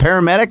truck called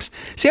paramedics.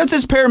 See how it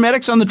says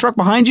paramedics on the truck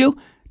behind you?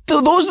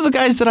 Those are the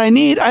guys that I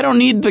need. I don't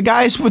need the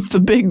guys with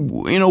the big,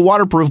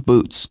 waterproof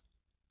boots.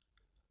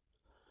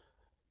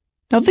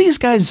 Now, these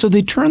guys, so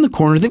they turn the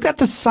corner, they've got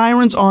the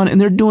sirens on, and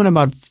they're doing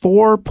about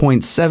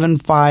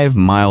 4.75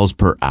 miles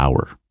per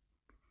hour.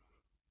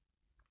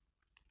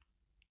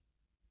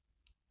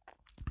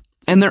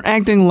 And they're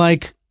acting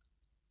like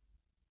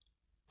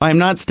I'm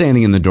not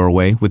standing in the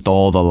doorway with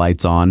all the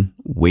lights on,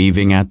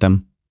 waving at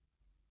them.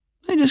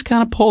 They just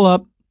kind of pull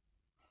up.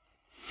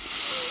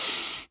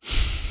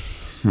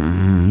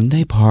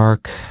 They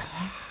park.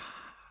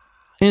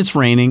 It's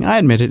raining. I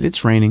admit it.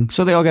 It's raining.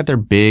 So they all got their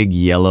big,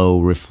 yellow,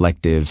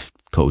 reflective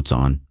coats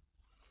on.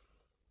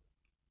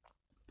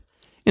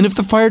 And if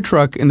the fire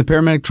truck and the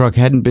paramedic truck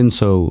hadn't been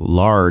so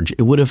large,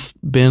 it would have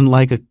been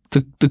like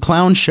the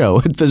clown show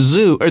at the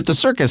zoo or at the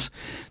circus,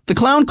 the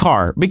clown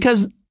car.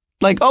 Because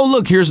oh,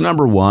 look, here's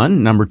number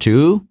 1, number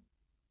 2,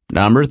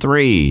 number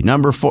 3,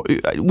 number 4.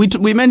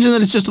 We mentioned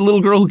that it's just a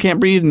little girl who can't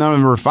breathe.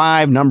 Number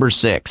 5, number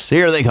 6.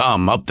 Here they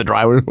come up the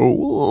driveway.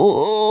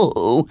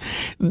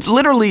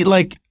 Literally,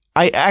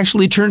 I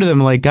actually turned to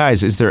them like,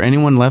 guys, is there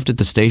anyone left at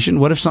the station?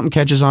 What if something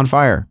catches on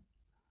fire?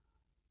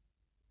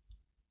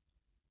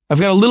 I've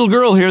got a little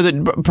girl here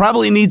that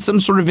probably needs some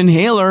sort of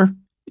inhaler.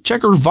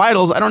 Check her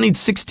vitals. I don't need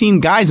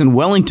 16 guys in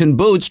Wellington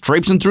boots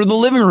traipsing through the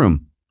living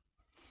room.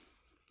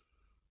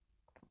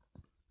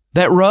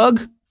 That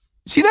rug,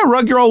 see that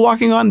rug you're all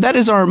walking on? That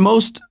is our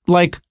most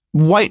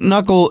white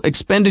knuckle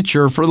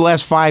expenditure for the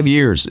last 5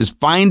 years, is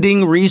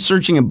finding,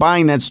 researching, and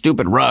buying that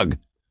stupid rug.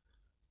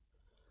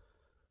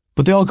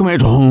 But they all come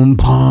out, home,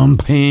 pom,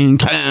 ping,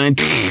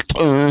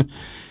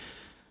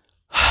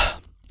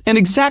 and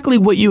exactly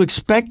what you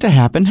expect to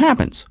happen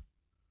happens.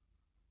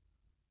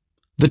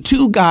 The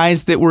 2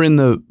 guys that were in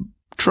the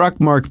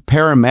truck marked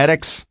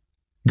paramedics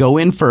go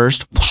in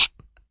first.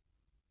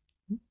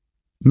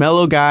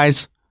 Mellow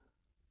guys,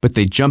 but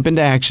they jump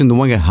into action. The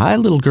one guy, hi,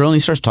 little girl, and he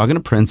starts talking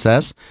to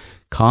Princess,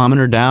 calming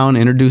her down,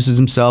 introduces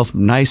himself.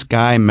 Nice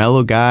guy,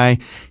 mellow guy,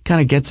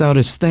 kind of gets out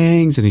his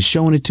things, and he's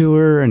showing it to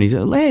her, and he's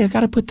like, hey, I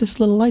got to put this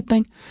little light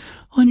thing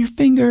on your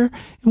finger,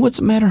 and what's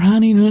the matter,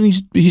 honey? And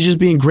he's just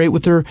being great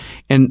with her.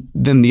 And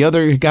then the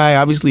other guy,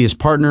 obviously his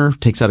partner,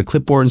 takes out a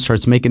clipboard and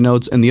starts making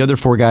notes, and the other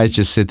 4 guys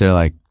just sit there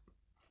like,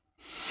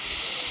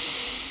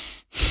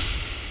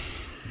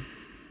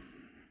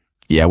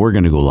 yeah, we're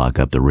going to go lock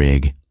up the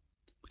rig.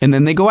 And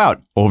then they go out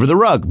over the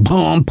rug.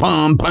 Boom,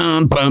 boom,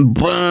 boom, boom,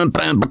 boom,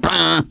 boom,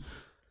 boom.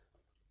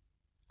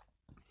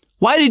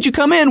 Why did you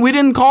come in? We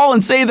didn't call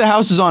and say the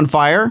house is on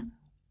fire.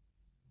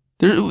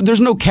 There's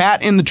no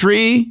cat in the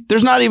tree.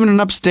 There's not even an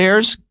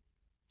upstairs.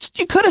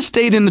 You could have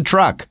stayed in the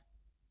truck.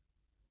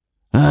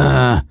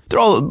 They're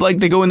all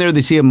they go in there,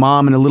 they see a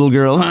mom and a little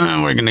girl.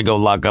 We're going to go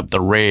lock up the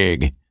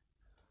rig.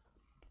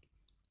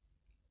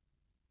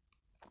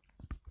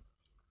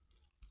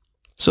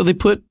 So they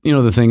put,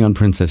 the thing on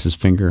Princess's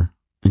finger.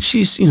 And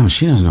she's, she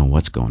doesn't know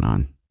what's going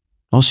on.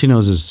 All she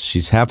knows is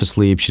she's half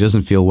asleep. She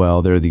doesn't feel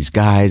well. There are these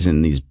guys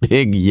in these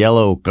big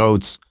yellow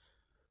coats.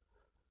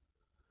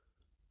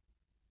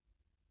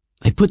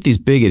 They put these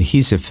big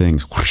adhesive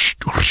things whoosh,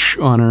 whoosh,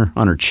 on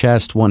her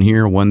chest. One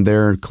here, one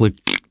there. Click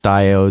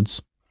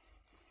diodes.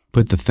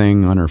 Put the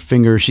thing on her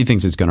finger. She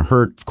thinks it's going to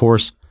hurt, of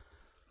course.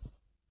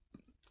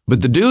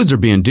 But the dudes are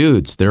being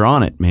dudes. They're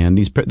on it, man.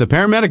 The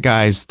paramedic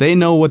guys, they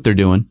know what they're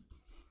doing.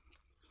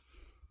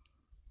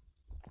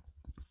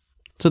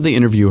 So they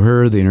interview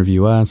her, they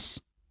interview us.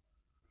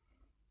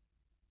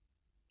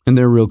 And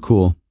they're real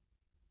cool.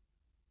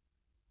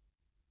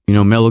 You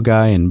know, mellow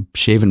guy and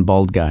shaven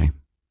bald guy.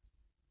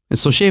 And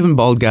so shaven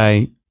bald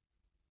guy,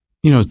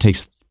 you know,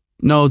 takes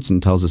notes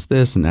and tells us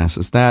this and asks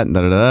us that and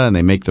da-da-da, and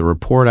they make the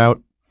report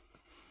out.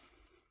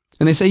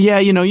 And they say, yeah,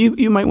 you know,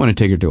 you might want to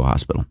take her to a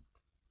hospital.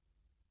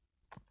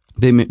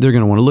 They're going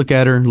to want to look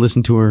at her,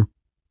 listen to her,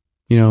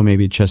 you know,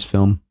 maybe a chest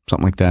film,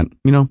 something like that,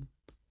 you know.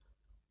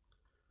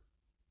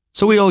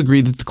 So we all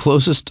agree that the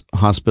closest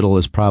hospital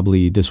is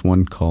probably this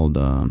one called,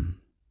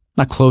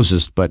 not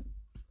closest, but,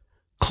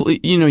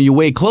 you know, you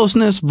weigh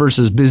closeness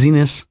versus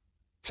busyness.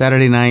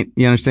 Saturday night,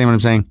 you understand what I'm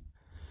saying?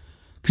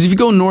 Because if you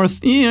go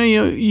north,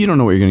 you don't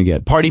know what you're going to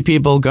get. Party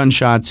people,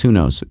 gunshots, who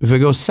knows? If it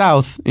goes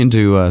south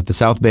into the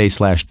South Bay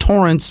 /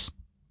 Torrance,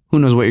 who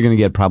knows what you're going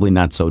to get? Probably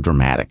not so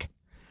dramatic.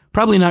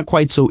 Probably not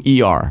quite so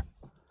ER.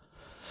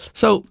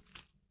 So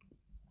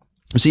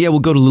yeah, we'll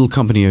go to a little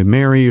company of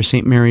Mary or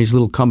St. Mary's,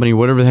 little company,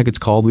 whatever the heck it's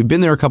called. We've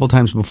been there a couple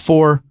times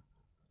before.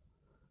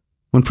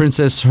 When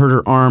Princess hurt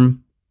her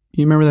arm,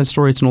 you remember that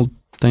story? It's an old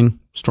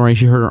story.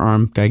 She hurt her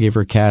arm. Guy gave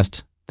her a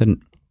cast.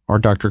 Then our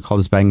doctor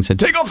called us back and said,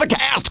 "Take off the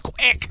cast,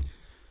 quick!"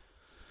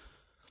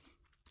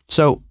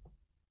 So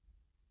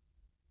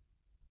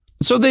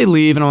they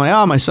leave, and I'm like,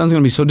 oh, my son's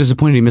going to be so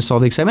disappointed he missed all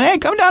the excitement. Hey,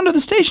 come down to the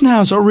station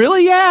house. Oh,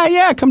 really?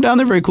 Yeah, come down.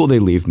 They're very cool. They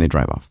leave, and they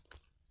drive off.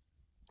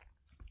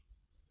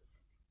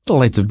 The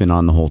lights have been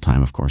on the whole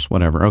time, of course.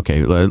 Whatever.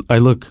 Okay, I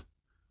look.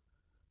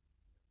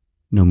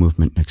 No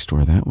movement next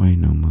door that way.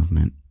 No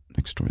movement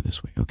next door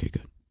this way. Okay,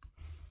 good.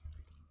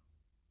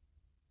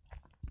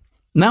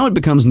 Now it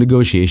becomes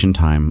negotiation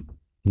time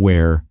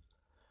where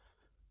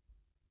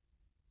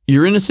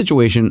you're in a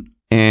situation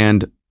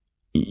and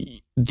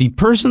the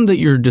person that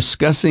you're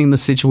discussing the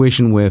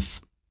situation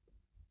with,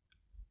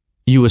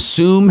 you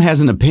assume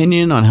has an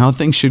opinion on how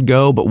things should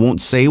go, but won't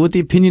say what the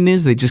opinion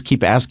is. They just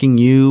keep asking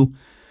you,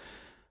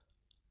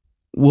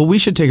 well, we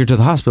should take her to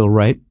the hospital,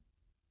 right?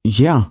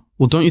 Yeah.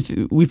 Well, don't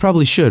you we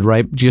probably should,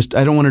 right? Just,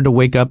 I don't want her to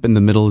wake up in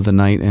the middle of the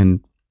night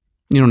and,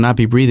 not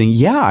be breathing.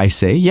 Yeah, I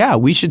say, yeah,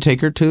 we should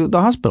take her to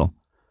the hospital.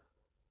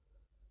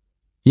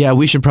 Yeah,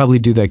 we should probably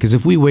do that because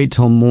if we wait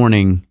till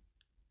morning,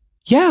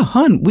 yeah,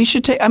 hon, we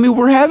should take. I mean,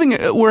 we're having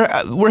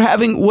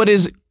what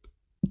is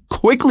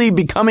quickly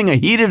becoming a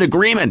heated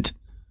agreement.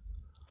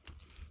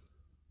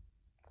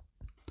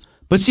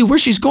 But see, where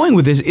she's going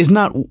with this is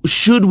not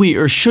should we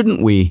or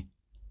shouldn't we.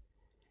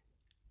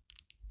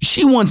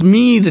 She wants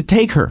me to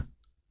take her,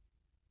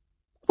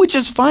 which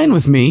is fine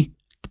with me,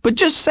 but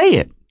just say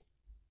it.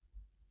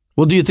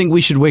 Well, do you think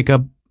we should wake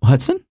up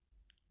Hudson?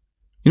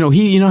 You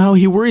know how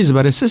he worries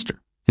about his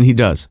sister, and he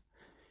does.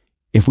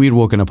 If we had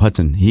woken up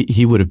Hudson,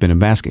 he would have been a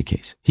basket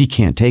case. He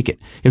can't take it.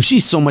 If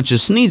she so much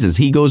as sneezes,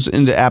 he goes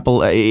into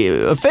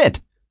a fit.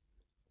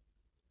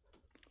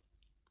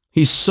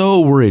 He's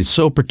so worried,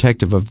 so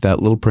protective of that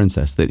little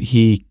princess that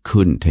he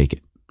couldn't take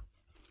it.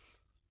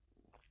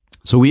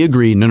 So we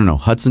agree, no.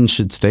 Hudson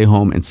should stay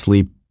home and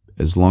sleep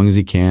as long as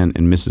he can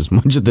and miss as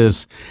much of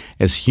this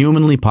as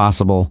humanly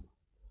possible.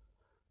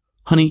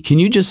 Honey, can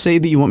you just say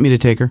that you want me to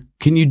take her?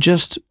 Can you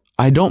just,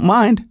 I don't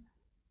mind.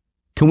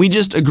 Can we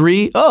just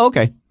agree? Oh,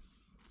 okay.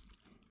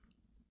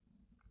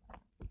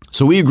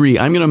 So we agree.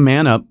 I'm going to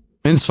man up,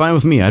 and it's fine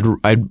with me. I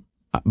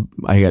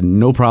got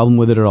no problem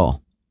with it at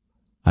all.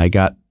 I'm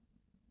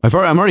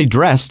already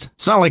dressed.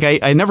 It's not like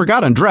I never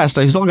got undressed.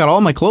 I still got all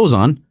my clothes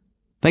on.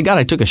 Thank God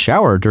I took a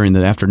shower during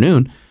the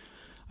afternoon.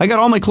 I got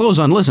all my clothes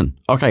on. Listen,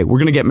 okay, we're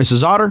going to get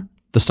Mrs. Otter,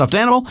 the stuffed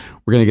animal.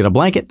 We're going to get a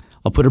blanket.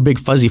 I'll put her big,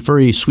 fuzzy,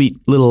 furry, sweet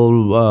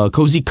little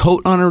cozy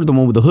coat on her, the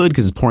one with the hood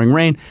because it's pouring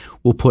rain.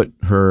 We'll put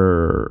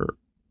her...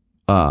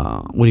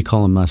 what do you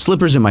call them?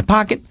 Slippers in my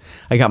pocket.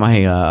 I got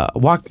my not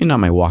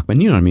my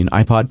Walkman, you know what I mean,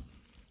 iPod.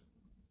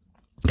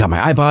 Got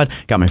my iPod,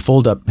 got my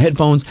fold-up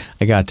headphones.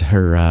 I got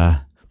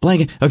her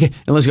blanket. Okay,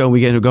 and let's go. We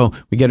get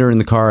her in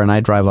the car, and I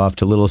drive off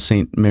to Little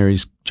St.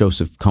 Mary's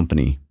Joseph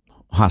Company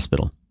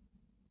Hospital.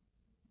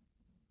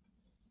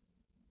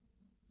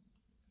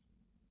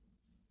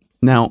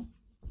 Now,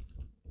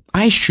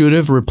 I should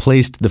have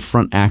replaced the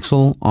front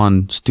axle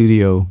on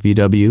Studio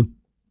VW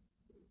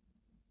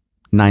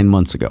 9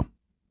 months ago.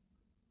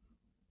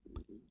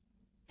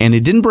 And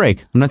it didn't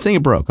break. I'm not saying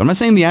it broke. I'm not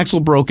saying the axle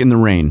broke in the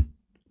rain.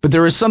 But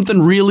there is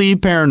something really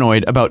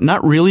paranoid about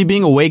not really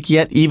being awake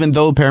yet, even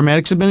though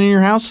paramedics have been in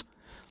your house.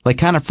 Like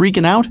kind of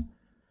freaking out.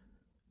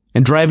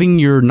 And driving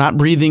your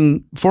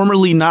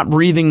formerly not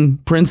breathing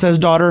princess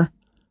daughter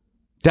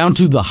down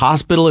to the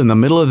hospital in the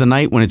middle of the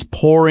night when it's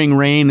pouring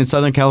rain in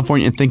Southern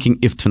California and thinking,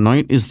 if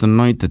tonight is the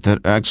night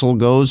that axle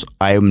goes,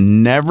 I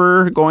am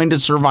never going to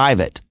survive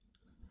it.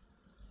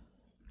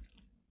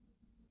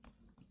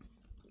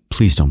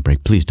 Please don't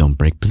break. Please don't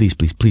break. Please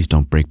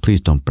don't break. Please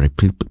don't break.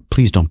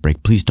 Please don't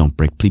break. Please don't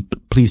break.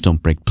 Please don't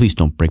break. Please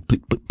don't break.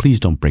 Please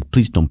don't break.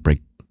 Please don't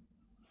break.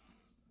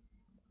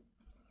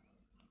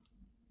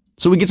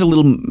 So we get to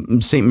Little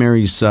St.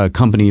 Mary's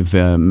Company of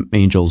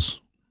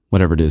Angels,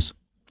 whatever it is.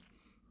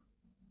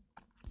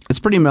 It's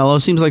pretty mellow.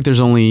 Seems like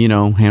there's only,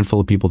 a handful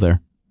of people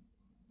there.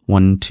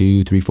 1,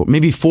 2, 3, 4,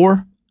 maybe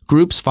 4.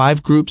 groups,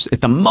 5 groups,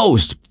 at the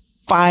most,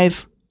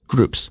 5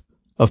 groups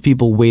of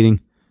people waiting.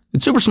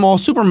 It's super small,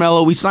 super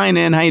mellow. We sign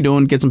in. How you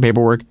doing? Get some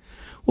paperwork.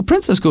 Well,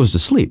 Princess goes to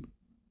sleep.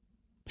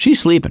 She's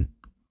sleeping.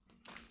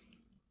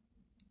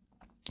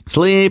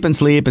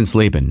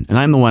 Sleeping. And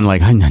I'm the one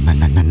like,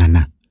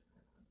 nah.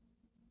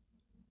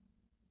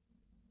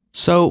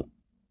 So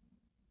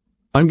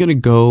I'm going to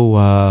go,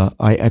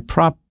 I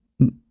prop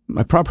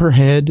her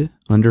head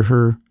under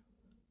her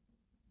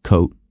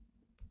coat.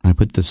 I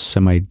put this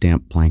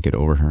semi-damp blanket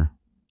over her.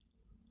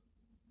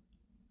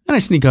 And I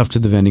sneak off to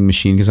the vending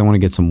machine because I want to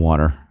get some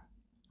water.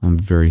 I'm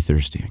very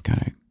thirsty. I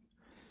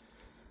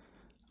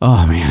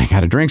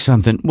gotta drink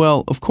something.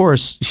 Well, of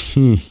course,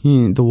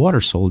 the water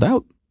sold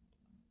out.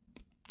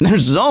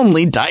 There's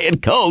only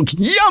Diet Coke.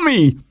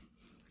 Yummy!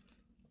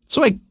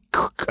 So I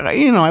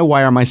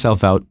wire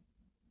myself out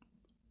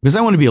because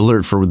I want to be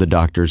alert for the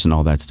doctors and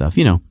all that stuff,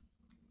 And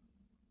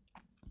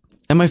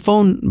my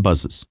phone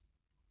buzzes.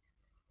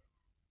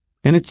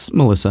 And it's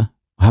Melissa.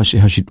 How's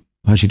she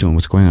doing?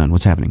 What's going on?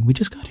 What's happening? We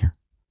just got here.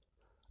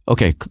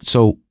 Okay,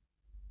 so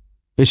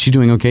is she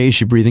doing okay? Is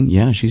she breathing?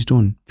 Yeah, she's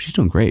doing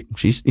great.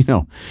 She's,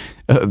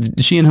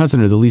 she and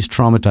Hudson are the least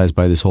traumatized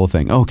by this whole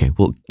thing. Okay,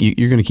 well,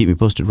 you're going to keep me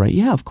posted, right?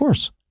 Yeah, of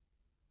course.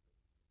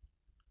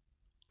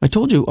 I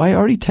told you, I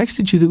already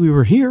texted you that we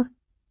were here.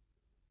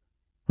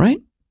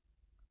 Right?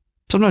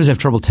 Sometimes I have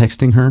trouble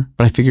texting her,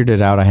 but I figured it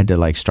out. I had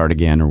to start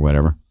again or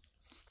whatever.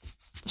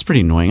 It's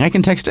pretty annoying. I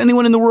can text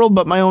anyone in the world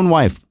but my own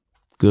wife.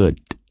 Good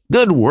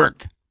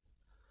work.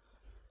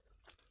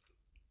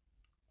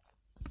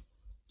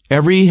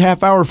 Every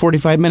half hour,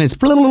 45 minutes,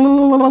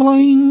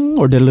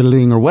 or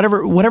diddling, or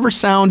whatever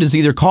sound is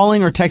either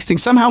calling or texting.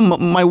 Somehow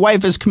my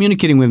wife is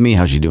communicating with me.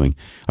 How's she doing?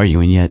 Are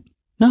you in yet?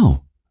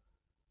 No.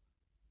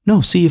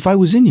 See, if I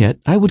was in yet,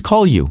 I would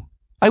call you.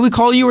 I would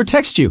call you or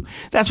text you.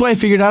 That's why I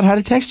figured out how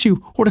to text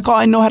you or to call.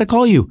 I know how to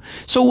call you.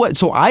 So what?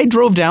 So I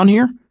drove down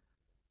here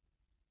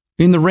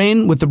in the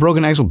rain with the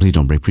broken axle. Please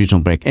don't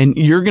break. And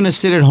you're going to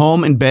sit at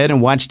home in bed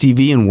and watch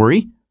TV and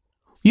worry?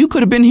 You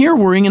could have been here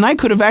worrying and I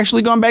could have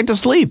actually gone back to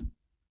sleep.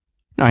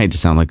 Now, I hate to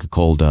sound like a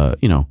cold,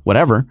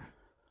 whatever.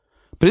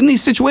 But in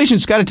these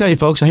situations, got to tell you,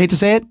 folks, I hate to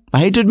say it. I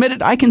hate to admit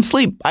it. I can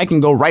sleep. I can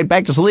go right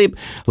back to sleep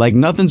like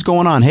nothing's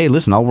going on. Hey,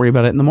 listen, I'll worry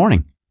about it in the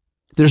morning.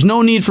 There's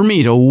no need for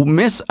me to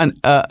miss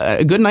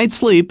a good night's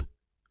sleep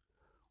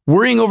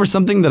worrying over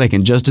something that I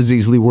can just as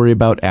easily worry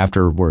about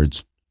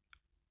afterwards.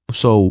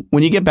 So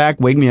when you get back,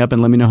 wake me up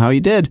and let me know how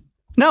you did.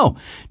 No.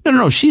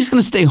 She's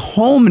going to stay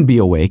home and be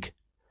awake.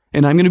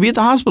 And I'm going to be at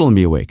the hospital and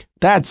be awake.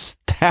 That's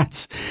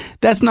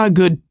not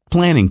good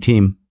planning,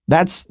 team.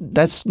 That's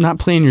not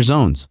playing your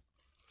zones.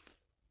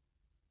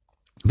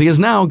 Because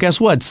now,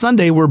 guess what?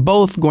 Sunday, we're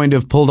both going to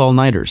have pulled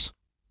all-nighters.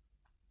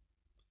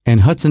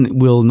 And Hudson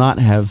will not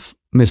have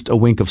missed a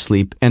wink of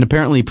sleep. And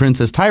apparently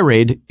Princess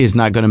Tirade is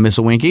not going to miss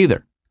a wink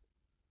either.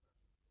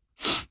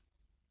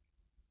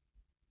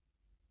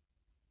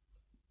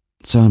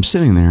 So I'm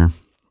sitting there.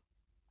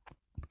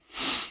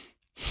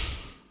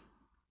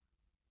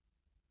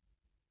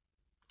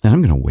 And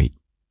I'm going to wait.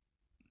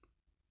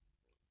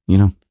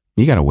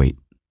 You got to wait.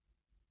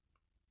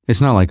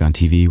 It's not like on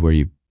TV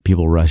where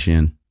people rush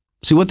in.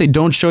 See what they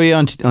don't show you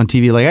on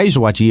TV? Like I used to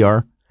watch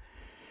ER.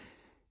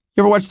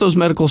 You ever watch those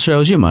medical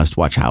shows? You must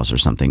watch House or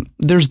something.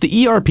 There's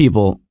the ER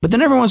people, but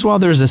then every once in a while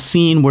there's a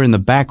scene where in the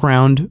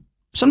background,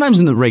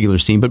 sometimes in the regular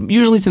scene, but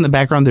usually it's in the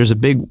background, there's a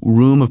big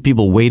room of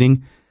people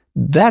waiting.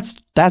 That's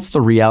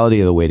the reality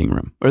of the waiting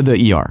room or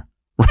the ER,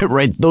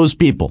 right? Those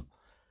people.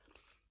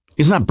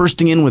 He's not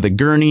bursting in with a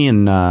gurney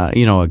and,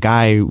 a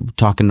guy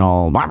talking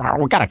all,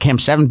 we got a Cam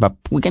 7, but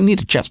we're going to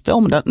need a chest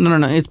film. No.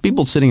 It's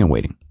people sitting and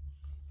waiting.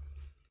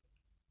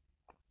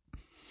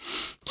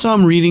 So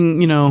I'm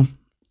reading,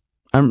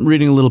 I'm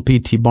reading a little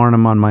P.T.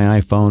 Barnum on my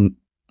iPhone,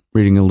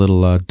 reading a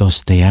little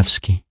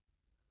Dostoevsky.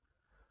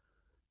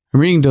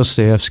 I'm reading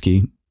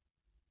Dostoevsky,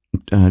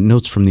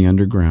 Notes from the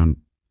Underground.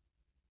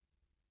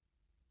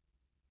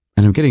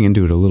 And I'm getting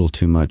into it a little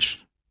too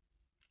much.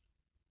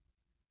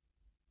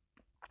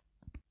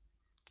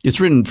 It's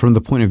written from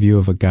the point of view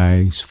of a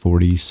guy who's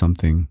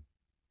 40-something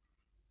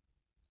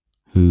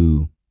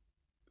who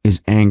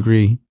is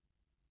angry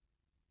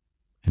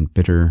and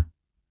bitter.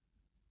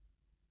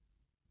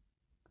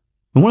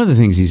 And one of the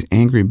things he's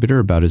angry and bitter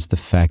about is the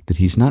fact that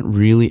he's not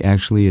really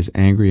actually as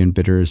angry and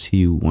bitter as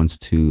he wants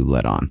to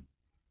let on.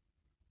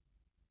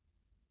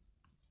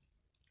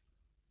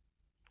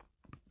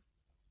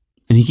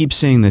 And he keeps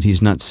saying that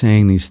he's not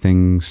saying these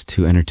things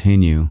to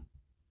entertain you.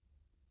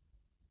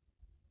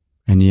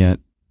 And yet,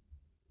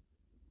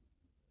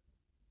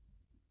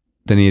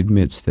 then he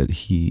admits that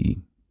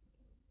he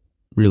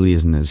really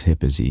isn't as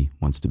hip as he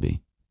wants to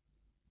be.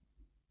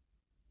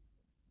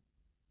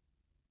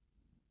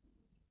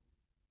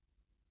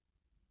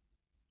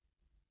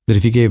 That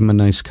if you gave him a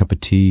nice cup of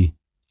tea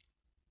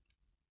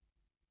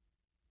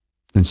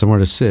and somewhere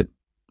to sit,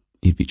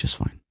 he'd be just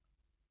fine.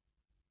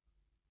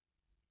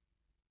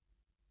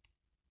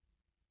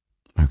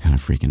 I'm kind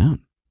of freaking out.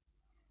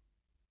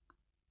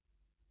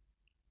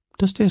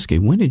 Dostoevsky,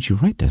 when did you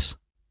write this?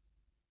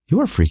 You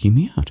are freaking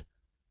me out.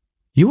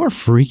 You are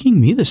freaking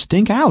me the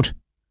stink out.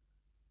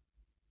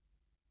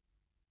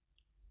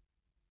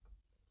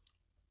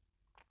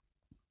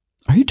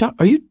 Are you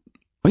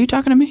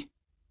talking to me?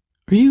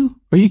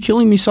 Are you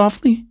killing me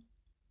softly?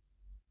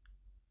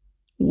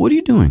 What are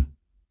you doing?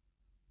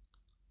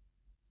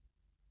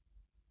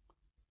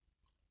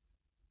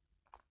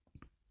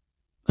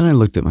 And I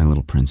looked at my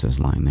little princess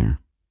lying there.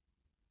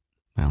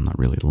 Well, not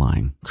really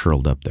lying,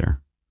 curled up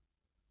there.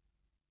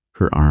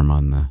 Her arm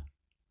on the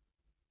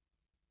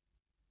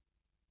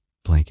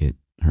blanket,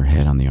 her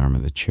head on the arm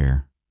of the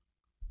chair.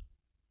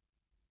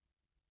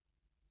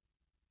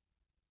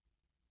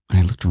 And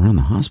I looked around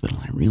the hospital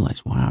and I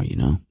realized, wow,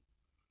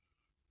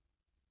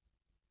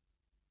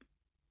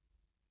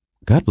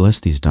 God bless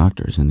these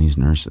doctors and these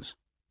nurses.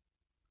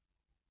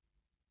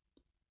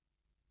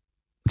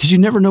 Because you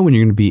never know when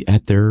you're going to be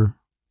at their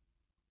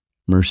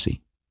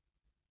mercy.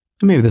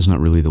 And maybe that's not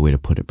really the way to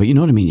put it, but you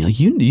know what I mean? Like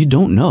you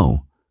don't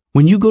know.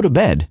 When you go to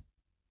bed,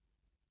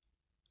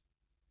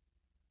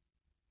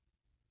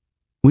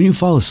 when you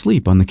fall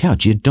asleep on the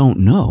couch, you don't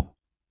know.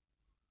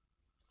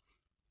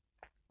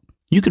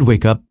 You could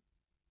wake up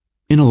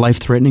in a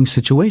life-threatening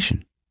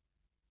situation.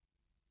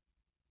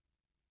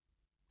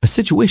 A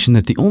situation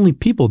that the only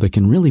people that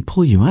can really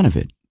pull you out of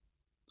it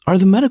are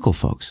the medical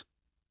folks.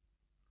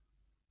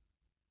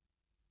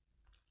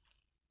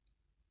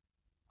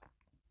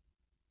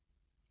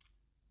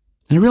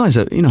 And I realize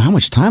that, how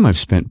much time I've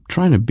spent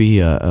trying to be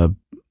a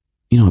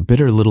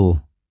bitter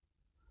little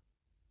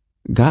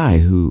guy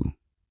who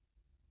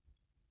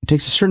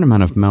takes a certain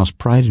amount of mouse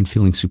pride in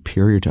feeling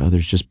superior to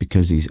others just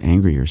because he's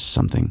angry or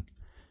something.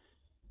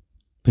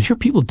 But here are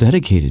people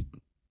dedicated,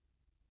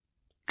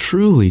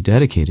 truly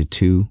dedicated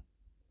to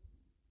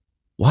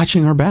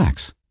watching our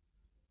backs.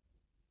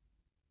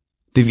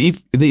 They've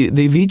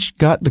each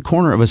got the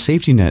corner of a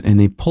safety net and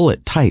they pull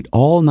it tight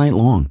all night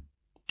long,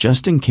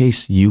 just in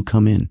case you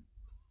come in.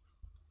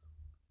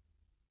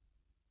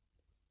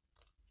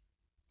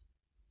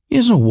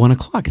 It's not 1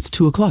 o'clock, it's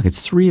 2 o'clock,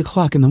 it's 3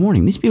 o'clock in the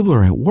morning. These people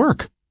are at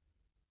work.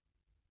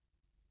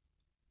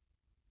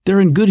 They're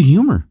in good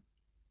humor.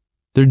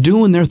 They're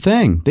doing their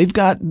thing. They've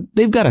got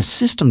a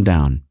system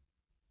down.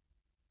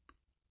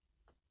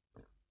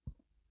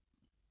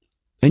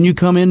 And you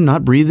come in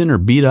not breathing or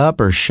beat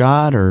up or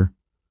shot or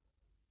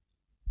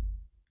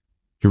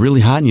you're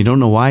really hot and you don't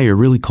know why. You're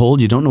really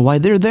cold. You don't know why.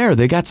 They're there.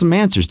 They got some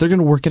answers. They're going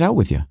to work it out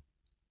with you.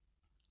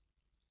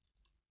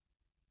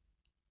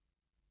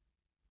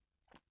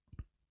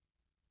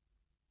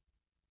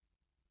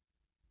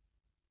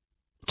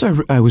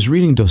 So I was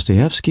reading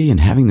Dostoevsky and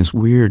having this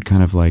weird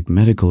kind of like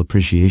medical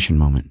appreciation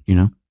moment,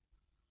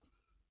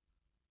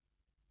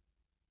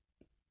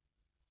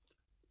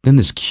 Then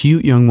this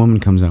cute young woman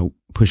comes out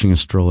pushing a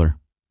stroller.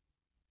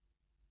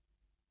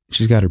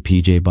 She's got her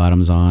PJ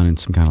bottoms on and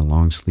some kind of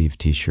long sleeve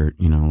t-shirt,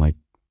 like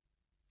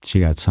she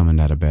got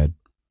summoned out of bed.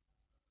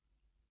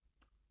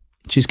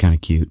 She's kind of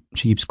cute.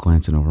 She keeps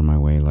glancing over my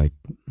way like,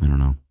 I don't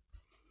know.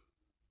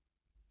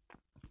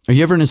 Are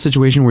you ever in a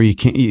situation where you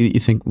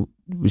think,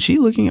 was she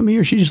looking at me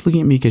or is she just looking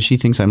at me because she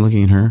thinks I'm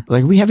looking at her?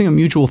 Like, are we having a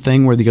mutual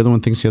thing where the other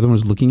one thinks the other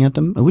one's looking at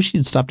them? I wish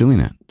you'd stop doing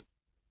that.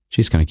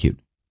 She's kind of cute.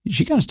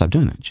 She got to stop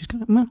doing that. She's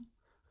kind of, well,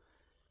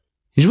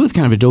 he's with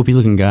kind of a dopey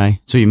looking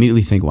guy. So you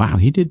immediately think, wow,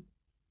 he did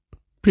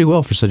pretty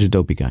well for such a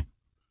dopey guy.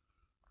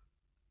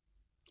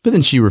 But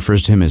then she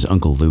refers to him as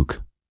Uncle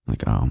Luke.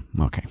 Like, oh,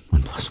 okay,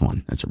 1 +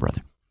 1. That's her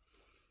brother.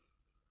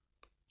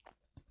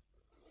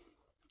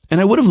 And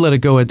I would have let it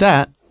go at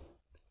that.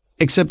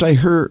 Except I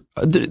heard,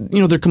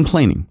 they're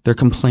complaining. They're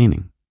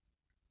complaining.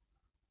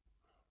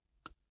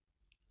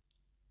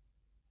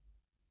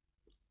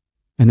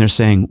 And they're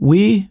saying,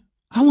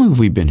 how long have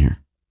we been here?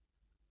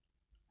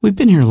 We've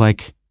been here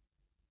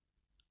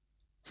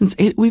since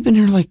 8, we've been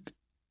here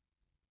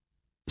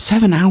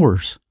 7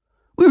 hours.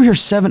 We were here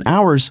 7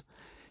 hours.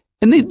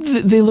 And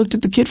they looked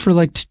at the kid for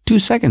 2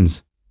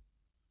 seconds.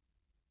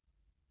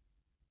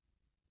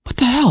 What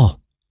the hell?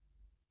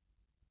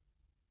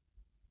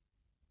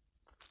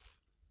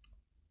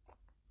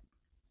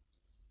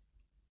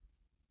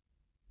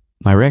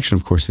 My reaction,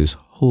 of course, is,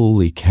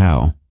 holy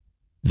cow,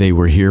 they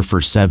were here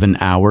for 7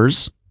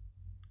 hours?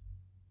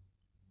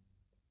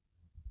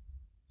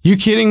 You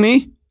kidding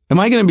me? Am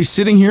I going to be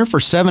sitting here for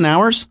 7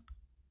 hours?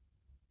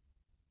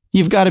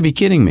 You've got to be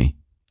kidding me.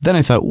 Then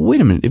I thought, wait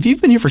a minute, if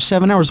you've been here for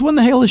 7 hours, what in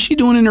the hell is she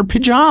doing in her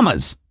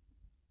pajamas?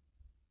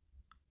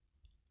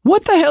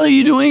 What the hell are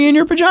you doing in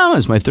your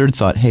pajamas? My third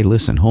thought, hey,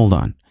 listen, hold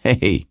on.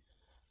 Hey.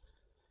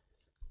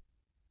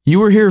 You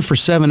were here for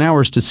 7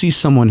 hours to see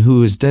someone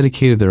who has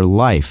dedicated their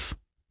life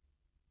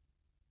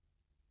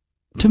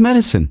to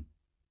medicine.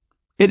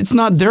 It's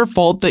not their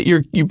fault that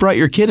you brought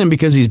your kid in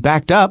because he's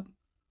backed up.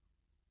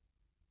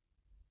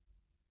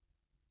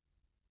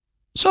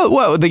 So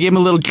what? They gave him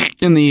a little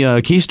in the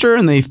keister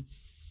and they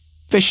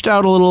fished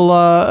out a little,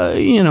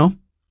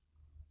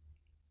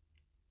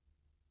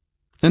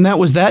 And that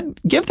was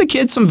that. Give the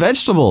kid some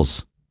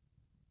vegetables.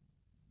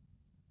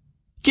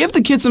 Give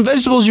the kid some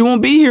vegetables. You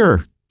won't be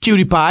here,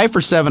 cutie pie,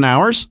 for 7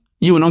 hours.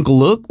 You and Uncle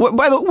Luke.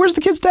 By the way, where's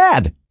the kid's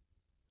dad?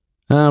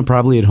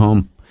 Probably at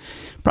home.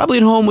 Probably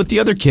at home with the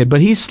other kid,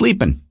 but he's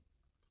sleeping.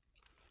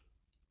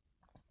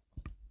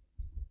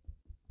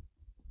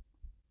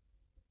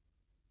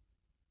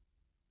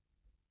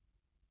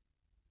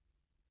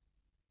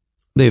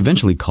 They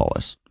eventually call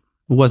us.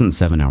 It wasn't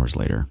 7 hours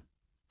later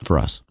for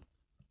us.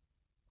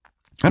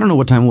 I don't know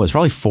what time it was.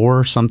 Probably 4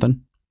 or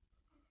something.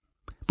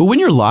 But when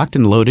you're locked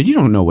and loaded, you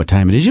don't know what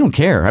time it is. You don't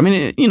care. I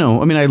mean,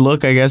 I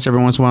look, I guess,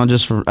 every once in a while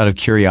just out of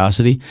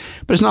curiosity.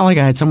 But it's not like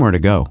I had somewhere to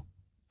go.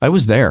 I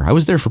was there. I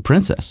was there for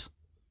Princess.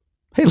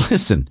 Hey,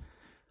 listen.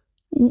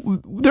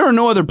 There are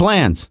no other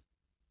plans.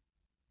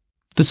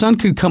 The sun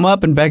could come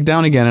up and back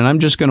down again, and I'm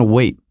just going to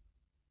wait.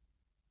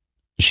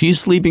 She's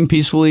sleeping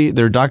peacefully.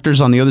 There are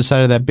doctors on the other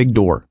side of that big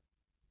door.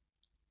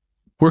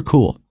 We're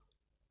cool.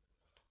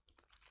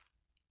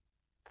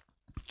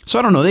 So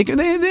I don't know. They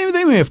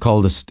may have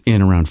called us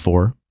in around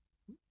 4.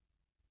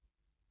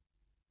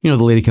 The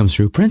lady comes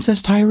through.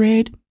 Princess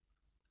tirade.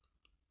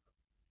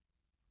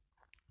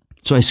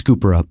 So I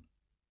scoop her up.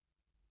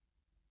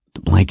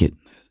 The blanket,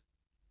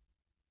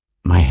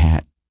 my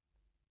hat,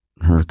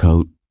 her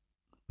coat,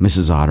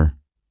 Mrs. Otter.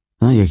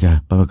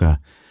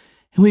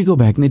 And we go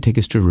back and they take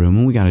us to a room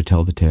and we got to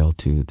tell the tale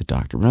to the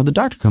doctor. Now the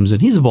doctor comes in.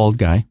 He's a bald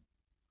guy.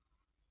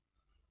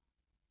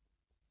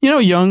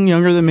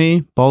 Younger than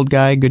me, bald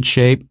guy, good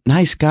shape,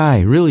 nice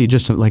guy, really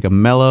just like a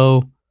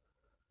mellow,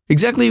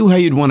 exactly how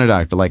you'd want a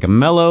doctor, like a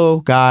mellow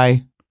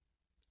guy,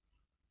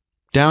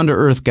 down to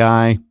earth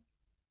guy,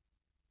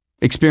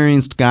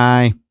 experienced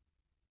guy,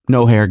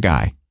 no hair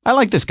guy. I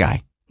like this guy.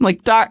 I'm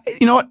like, doc,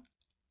 you know what?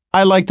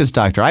 I like this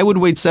doctor. I would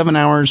wait 7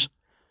 hours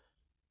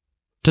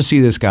to see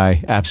this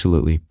guy.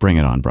 Absolutely. Bring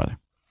it on, brother.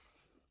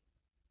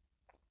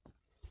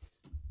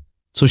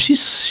 So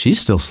she's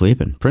still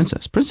sleeping.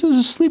 Princess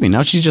is sleeping.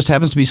 Now she just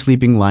happens to be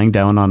sleeping lying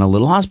down on a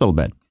little hospital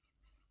bed.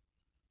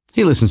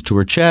 He listens to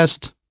her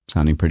chest,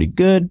 sounding pretty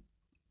good.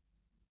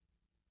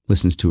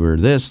 Listens to her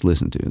this,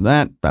 listen to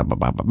that. Bah, bah,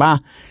 bah, bah, bah.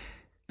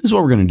 This is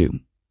what we're going to do.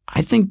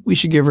 I think we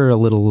should give her a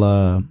little,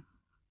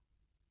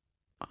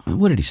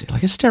 what did he say?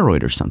 Like a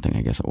steroid or something,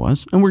 I guess it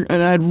was. And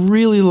I'd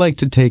really like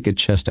to take a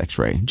chest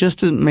x-ray just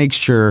to make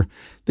sure.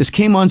 This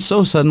came on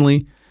so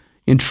suddenly.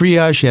 In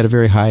triage, she had a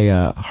very high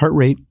heart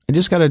rate. I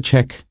just got to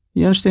check.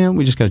 You understand?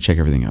 We just got to check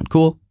everything out.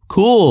 Cool.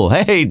 Cool.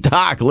 Hey,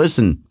 doc,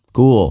 listen.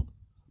 Cool.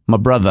 My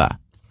brother.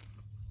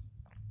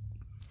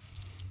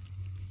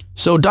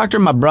 So Dr.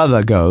 My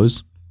brother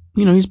goes,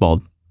 he's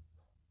bald.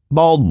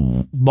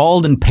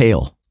 Bald and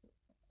pale.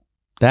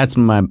 That's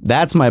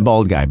my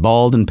bald guy.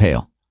 Bald and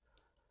pale.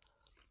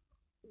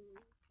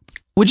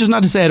 Which is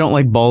not to say I don't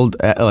like bald,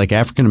 like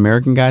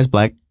African-American guys,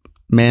 black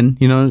men,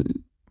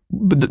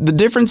 But the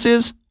difference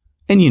is,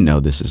 and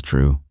this is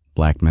true,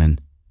 black men,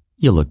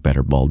 you look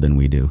better bald than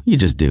we do. You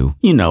just do.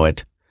 You know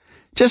it.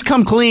 Just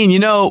come clean. We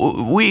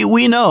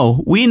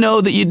know. We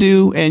know that you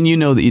do, and you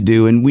know that you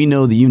do, and we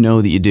know that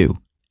you do.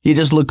 You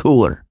just look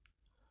cooler.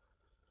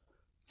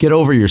 Get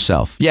over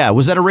yourself. Yeah,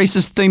 was that a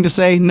racist thing to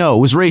say? No,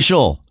 it was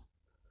racial.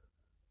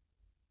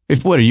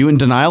 What, are you in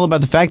denial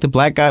about the fact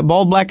that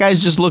bald black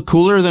guys just look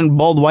cooler than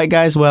bald white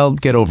guys? Well,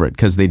 get over it,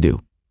 because they do.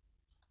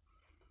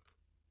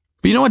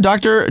 But you know what,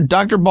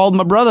 Dr. Bald,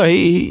 my brother,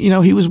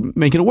 he was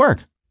making it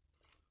work.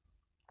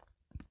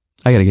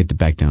 I got to get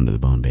back down to the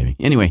bone, baby.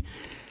 Anyway,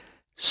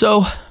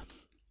 so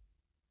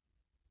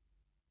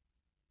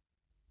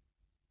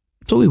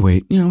we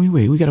wait.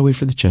 We got to wait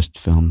for the chest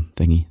film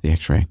thingy, the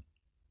x-ray.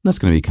 That's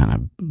going to be kind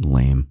of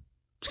lame.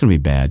 It's going to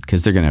be bad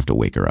because they're going to have to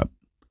wake her up.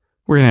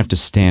 We're going to have to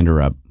stand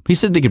her up. He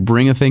said they could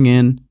bring a thing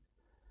in,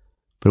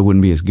 but it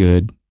wouldn't be as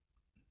good.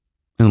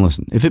 And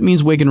listen, if it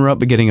means waking her up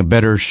but getting a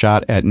better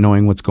shot at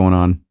knowing what's going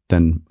on,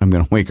 then I'm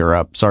going to wake her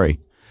up. Sorry,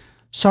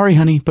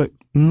 honey, but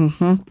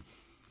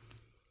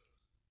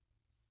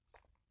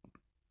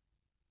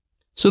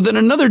So then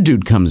another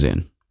dude comes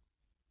in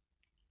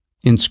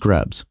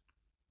scrubs.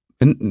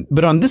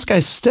 But on this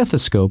guy's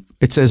stethoscope,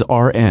 it says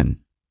RN.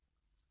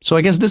 So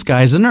I guess this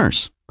guy is a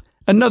nurse.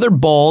 Another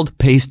bald,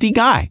 pasty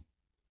guy.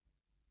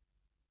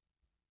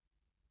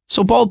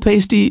 So bald,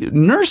 pasty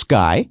nurse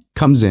guy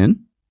comes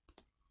in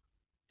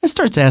and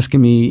starts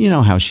asking me,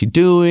 how's she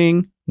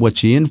doing? What's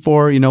she in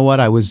for? You know what?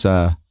 I was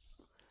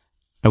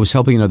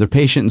helping another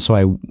patient. And so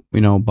I,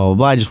 blah, blah,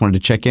 blah. I just wanted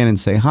to check in and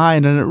say hi.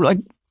 And like,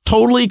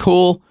 totally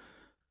cool.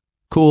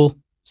 Cool.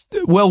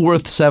 Well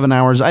worth 7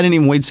 hours. I didn't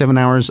even wait 7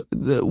 hours.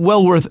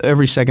 Well worth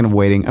every second of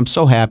waiting. I'm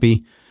so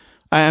happy.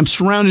 I am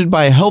surrounded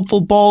by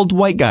helpful bald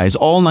white guys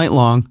all night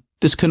long.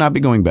 This could not be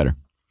going better.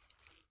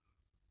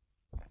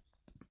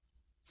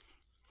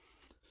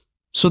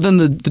 So then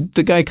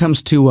the guy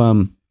comes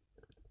to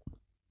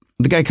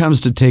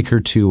take her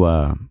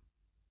to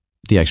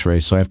the x-ray.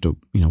 So I have to,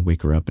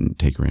 wake her up and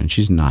take her in.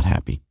 She's not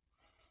happy.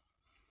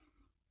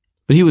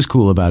 But he was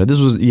cool about it. This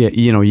was,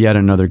 yet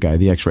another guy,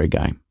 the x-ray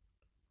guy.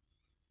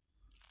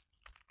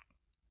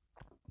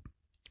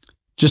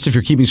 Just if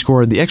you're keeping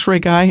score, the x-ray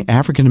guy,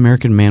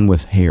 African-American man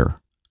with hair.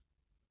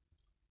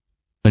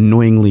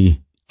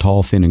 Annoyingly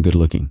tall, thin, and good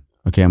looking.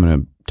 Okay, I'm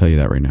going to tell you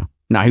that right now.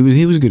 No,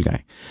 he was a good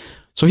guy.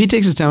 So he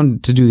takes us down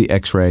to do the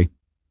x-ray.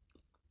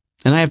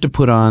 And I have to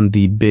put on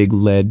the big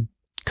lead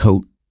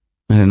coat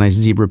and a nice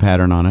zebra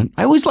pattern on it.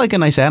 I always like a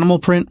nice animal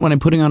print when I'm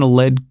putting on a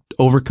lead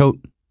overcoat.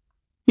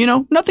 You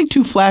know, nothing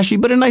too flashy,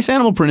 but a nice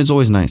animal print is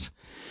always nice.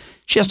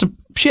 She has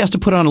to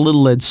put on a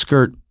little lead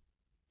skirt,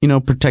 you know,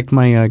 protect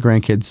my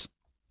grandkids.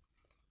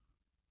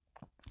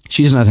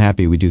 She's not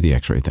happy we do the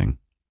x-ray thing.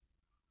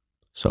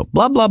 So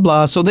blah, blah,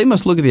 blah. So they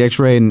must look at the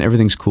x-ray and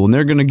everything's cool. And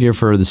they're going to give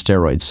her the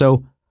steroids.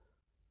 So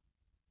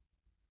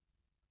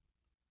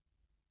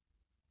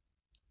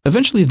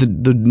eventually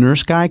the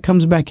nurse guy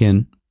comes back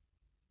in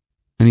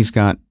and he's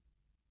got,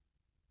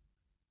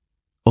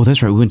 oh,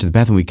 that's right. We went to the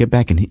bathroom. We get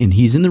back and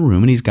he's in the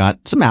room and he's got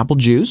some apple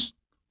juice.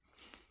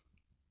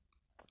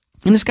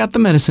 And it's got the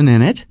medicine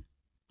in it.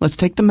 Let's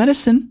take the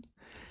medicine.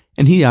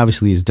 And he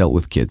obviously has dealt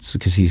with kids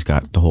because he's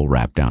got the whole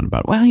rap down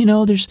about, well, you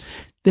know,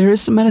 there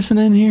is some medicine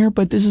in here,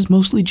 but this is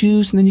mostly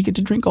juice. And then you get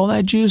to drink all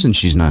that juice. And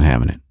she's not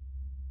having it.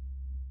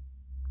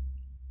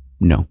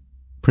 No.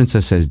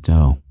 Princess says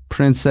no.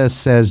 Princess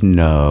says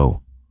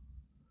no.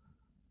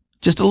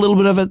 Just a little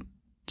bit of it.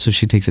 So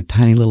she takes a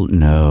tiny little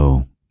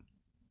no.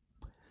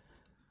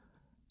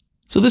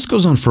 So this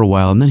goes on for a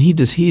while. And then he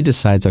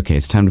decides, okay,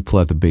 it's time to pull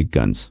out the big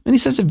guns. And he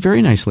says it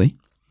very nicely.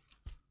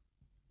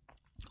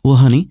 Well,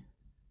 honey,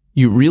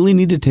 you really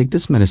need to take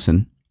this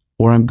medicine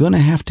or I'm going to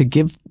have to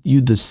give you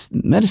this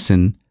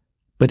medicine,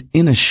 but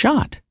in a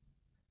shot.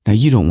 Now,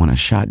 you don't want a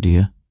shot, do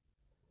you?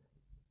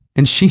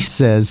 And she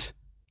says,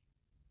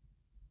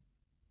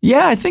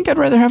 yeah, I think I'd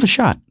rather have a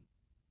shot.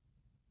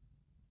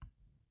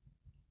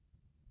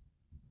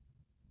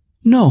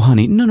 No,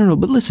 honey, no.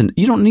 But listen,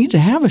 you don't need to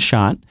have a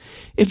shot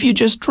if you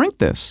just drink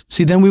this.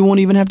 See, then we won't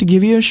even have to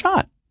give you a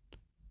shot.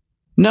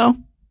 No,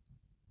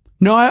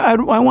 I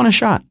want a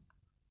shot.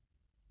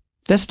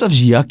 That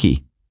stuff's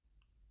yucky.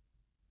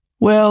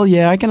 Well,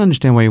 yeah, I can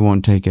understand why you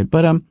won't take it.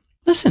 But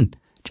listen,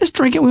 just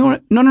drink it. We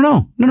want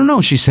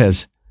No, she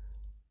says.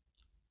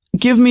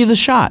 Give me the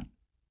shot.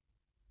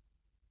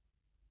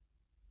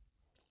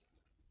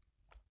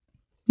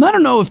 I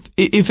don't know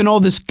if in all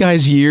this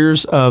guy's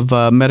years of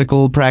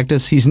medical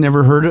practice, he's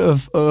never heard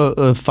of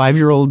a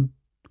 5-year-old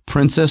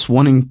princess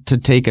wanting to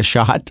take a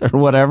shot or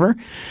whatever.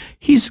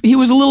 He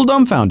was a little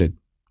dumbfounded.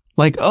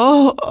 Like,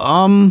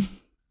 okay,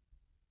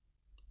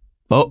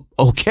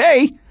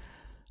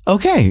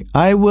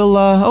 I will,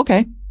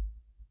 okay.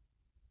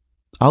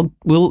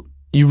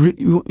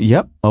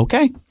 Yep,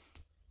 okay.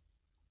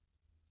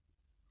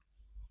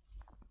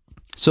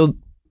 So,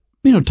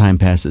 you know, time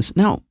passes.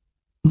 Now,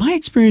 my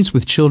experience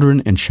with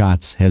children and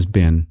shots has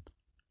been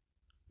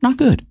not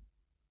good.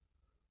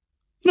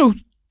 You know,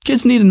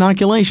 kids need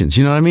inoculations,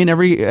 you know what I mean?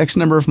 Every X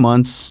number of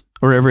months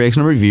or every X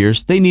number of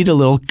years, they need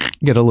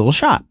get a little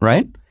shot,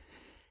 right?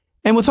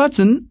 And with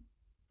Hudson,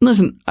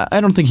 listen, I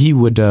don't think he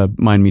would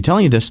mind me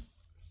telling you this.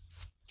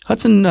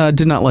 Hudson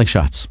did not like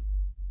shots.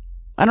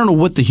 I don't know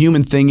what the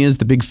human thing is,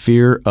 the big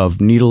fear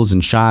of needles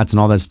and shots and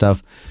all that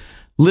stuff.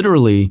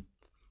 Literally,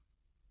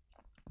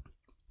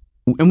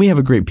 and we have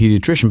a great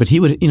pediatrician, but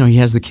he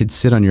has the kids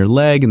sit on your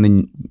leg and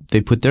then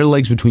they put their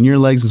legs between your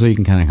legs. And so you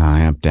can kind of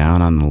clamp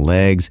down on the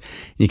legs.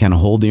 You kind of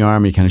hold the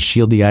arm, you kind of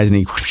shield the eyes,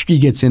 and he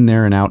gets in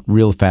there and out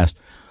real fast.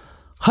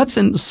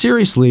 Hudson,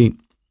 seriously,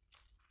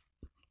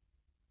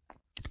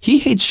 he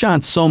hates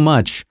shots so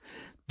much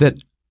that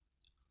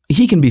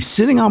he can be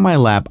sitting on my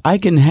lap. I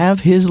can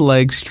have his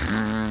legs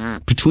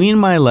between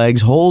my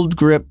legs, hold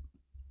grip,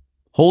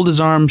 hold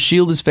his arm,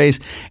 shield his face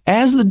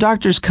as the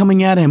doctor's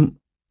coming at him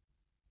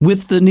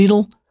with the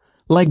needle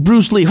like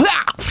Bruce Lee.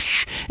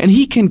 And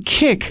he can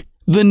kick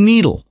the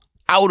needle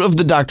out of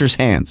the doctor's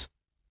hands.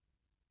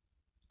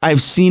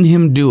 I've seen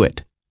him do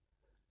it.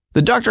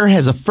 The doctor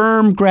has a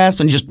firm grasp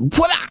and just,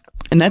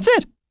 and that's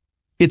it.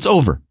 It's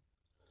over.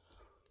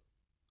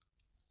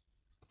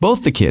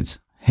 Both the kids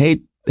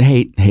hate.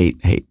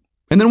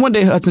 And then one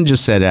day Hudson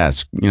just said,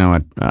 you know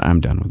what, I'm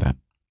done with that.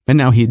 And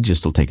now he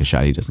just will take a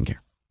shot. He doesn't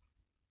care.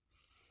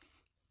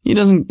 He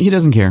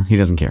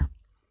doesn't care.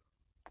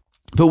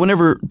 But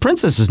whenever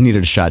Princess has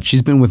needed a shot,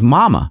 she's been with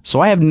Mama. So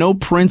I have no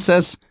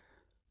princess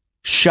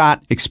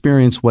shot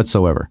experience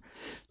whatsoever.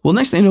 Well,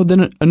 next thing you know,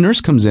 then a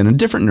nurse comes in, a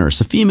different nurse,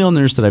 a female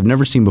nurse that I've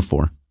never seen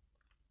before.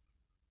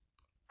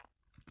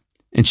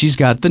 And she's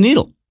got the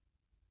needle.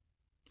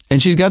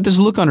 And she's got this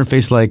look on her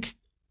face like,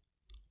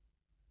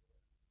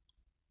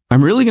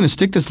 I'm really going to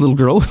stick this little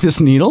girl with this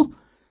needle?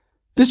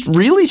 This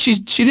really? She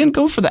didn't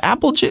go for the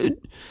apple juice?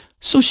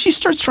 So she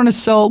starts trying to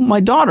sell my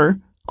daughter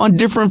on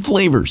different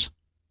flavors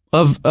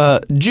of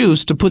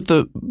juice to put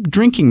the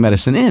drinking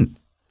medicine in.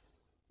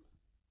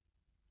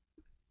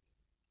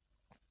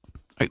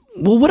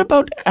 Well, what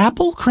about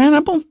apple? Cran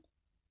apple?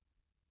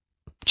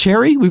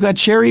 Cherry? We've got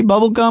cherry,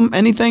 bubble gum,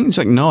 anything? It's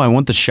like, no, I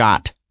want the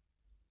shot.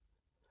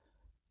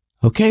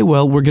 Okay,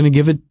 well, we're going to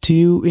give it to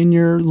you in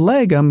your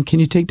leg. Can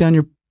you take down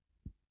your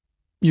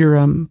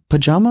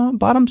pajama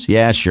bottoms?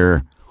 Yeah,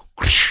 sure.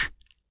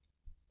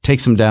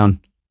 Takes them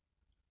down.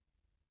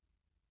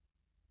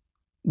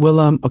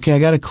 Well, okay, I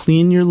got to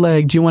clean your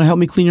leg. Do you want to help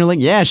me clean your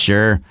leg? Yeah,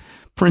 sure.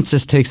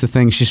 Princess takes the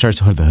thing. She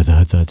starts,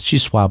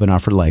 she's swabbing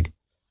off her leg.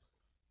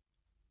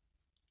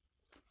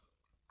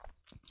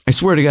 I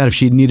swear to God, if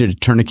she'd needed a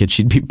tourniquet,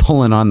 she'd be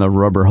pulling on the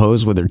rubber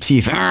hose with her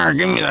teeth. Give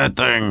me that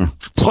thing.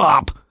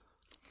 Plop.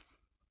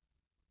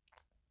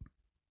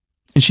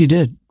 And she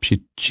did.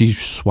 She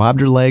swabbed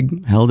her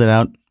leg, held it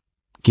out,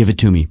 give it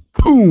to me.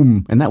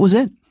 Boom. And that was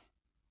it.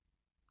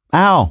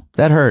 Ow,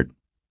 that hurt.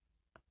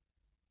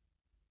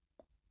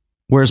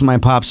 Where's my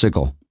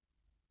popsicle?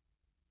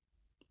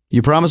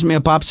 You promised me a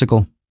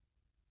popsicle.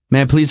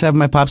 May I please have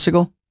my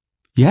popsicle?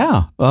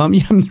 Yeah.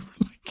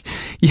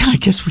 Yeah, I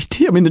guess we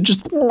did. I mean, they're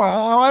just,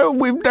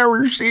 we've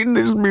never seen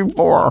this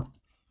before.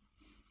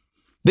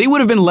 They would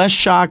have been less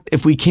shocked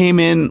if we came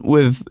in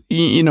with,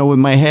 with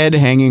my head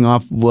hanging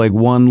off like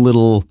one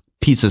little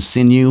piece of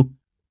sinew.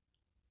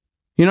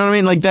 You know what I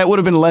mean? Like that would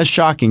have been less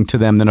shocking to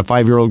them than a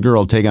 5-year-old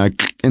girl taking a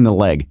in the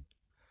leg.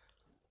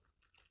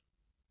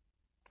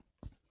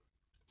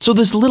 So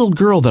this little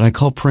girl that I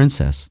call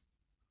Princess,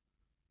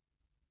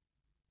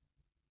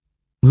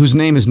 whose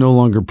name is no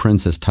longer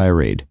Princess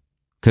Tirade,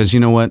 because you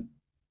know what?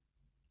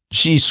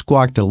 She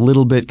squawked a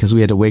little bit because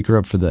we had to wake her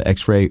up for the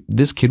x-ray.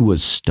 This kid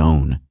was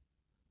stone.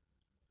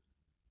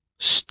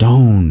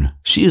 Stone.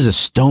 She is a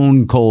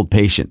stone cold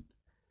patient.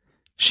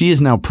 She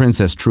is now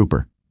Princess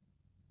Trooper.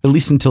 At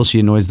least until she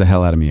annoys the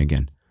hell out of me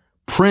again.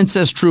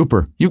 Princess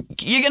Trooper. You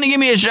gonna give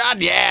me a shot?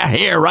 Yeah,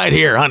 here, right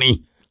here,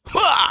 honey.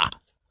 Ha!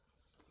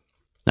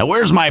 Now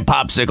where's my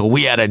popsicle?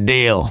 We had a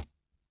deal.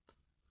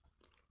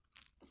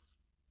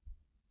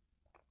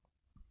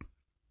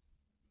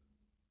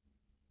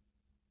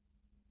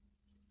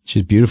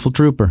 She's a beautiful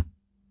trooper.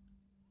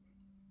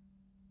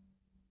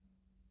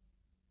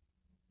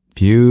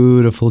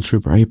 Beautiful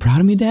trooper. Are you proud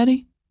of me,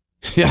 Daddy?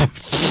 Yeah.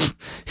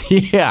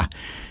 Yeah.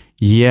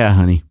 Yeah,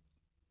 honey.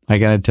 I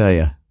gotta tell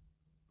you.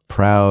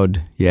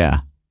 Proud. Yeah.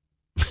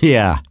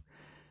 Yeah.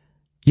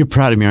 You're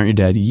proud of me, aren't you,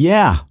 Dad?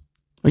 Yeah.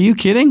 Are you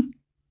kidding?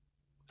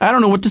 I don't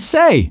know what to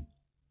say.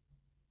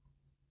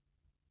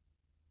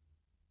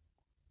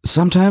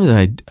 Sometimes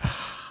I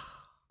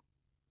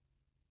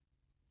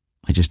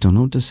just don't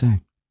know what to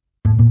say.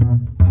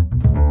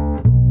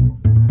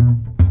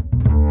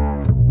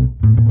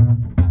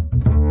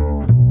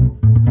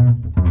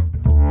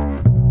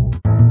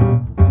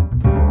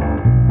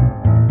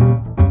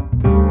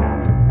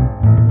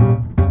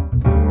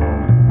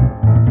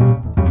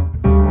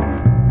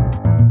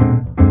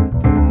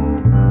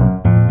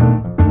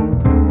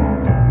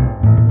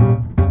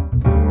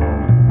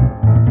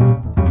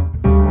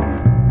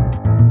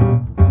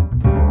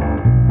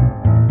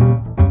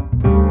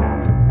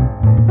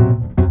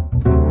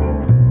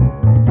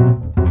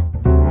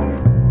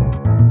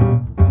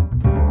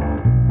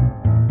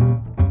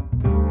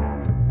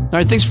 All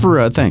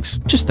right, thanks.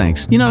 Just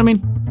thanks. You know what I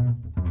mean?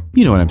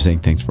 You know what I'm saying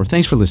thanks for.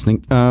 Thanks for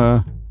listening.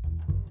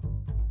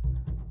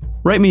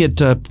 Write me at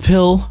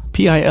pill,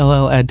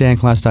 P-I-L-L, at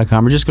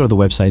danclass.com, or just go to the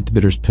website,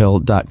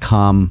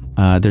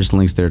 thebitterspill.com. There's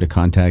links there to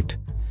contact.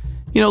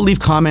 Leave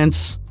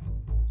comments,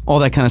 all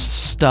that kind of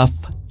stuff.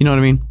 You know what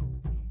I mean?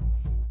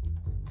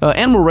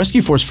 Animal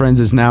Rescue Force Friends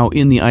is now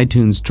in the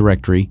iTunes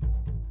directory.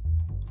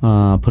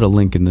 Put a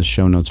link in the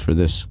show notes for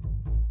this.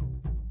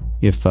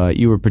 If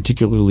you were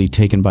particularly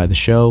taken by the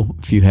show,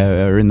 if you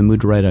are in the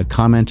mood to write a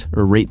comment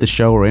or rate the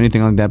show or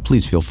anything like that,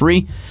 please feel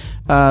free.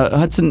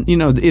 Hudson,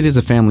 it is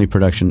a family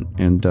production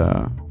and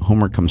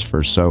homework comes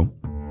first. So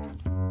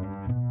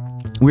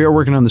we are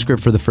working on the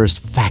script for the first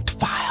Fact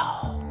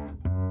File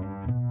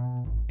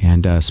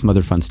and some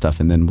other fun stuff,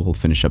 and then we'll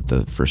finish up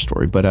the first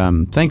story. But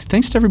thanks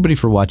to everybody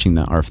for watching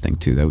the ARF thing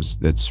too.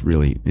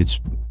 It's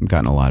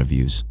gotten a lot of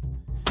views.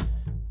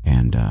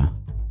 And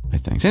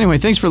thanks. Anyway,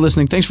 thanks for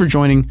listening. Thanks for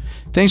joining.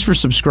 Thanks for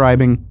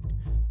subscribing.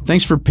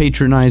 Thanks for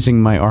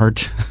patronizing my art.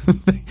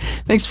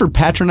 Thanks for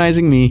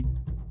patronizing me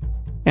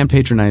and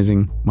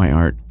patronizing my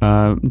art.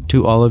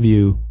 To all of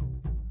you,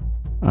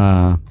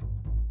 bless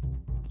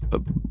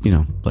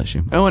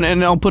you. Oh,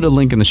 and I'll put a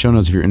link in the show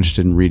notes if you're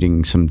interested in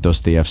reading some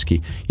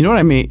Dostoevsky. You know what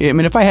I mean? I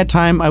mean, if I had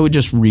time, I would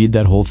just read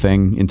that whole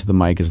thing into the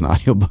mic as an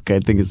audiobook. I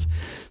think it's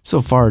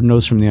so far.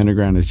 Notes from the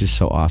Underground is just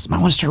so awesome. I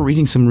want to start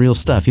reading some real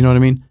stuff. You know what I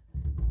mean?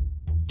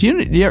 Do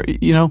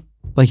you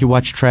like you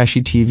watch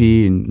trashy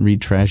TV and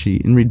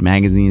read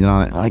magazines and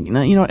all that? Like,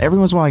 every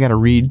once in a while I got to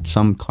read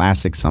some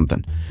classic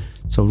something.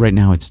 So right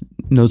now it's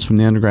Notes from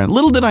the Underground.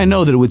 Little did I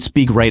know that it would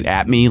speak right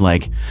at me.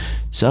 Like,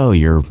 so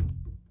you're,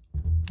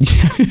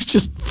 it's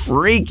just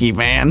freaky,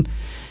 man.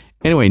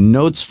 Anyway,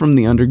 Notes from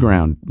the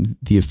Underground,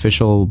 the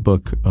official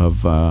book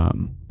of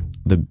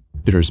the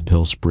Bitter's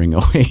Pill Spring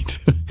 08.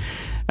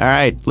 All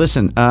right,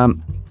 listen.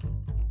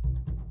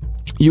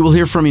 You will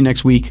hear from me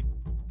next week.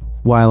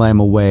 While I'm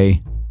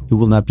away. It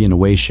will not be an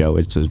away show.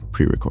 It's a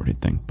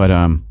pre-recorded thing. But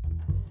and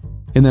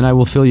then I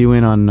will fill you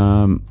in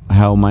on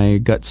how my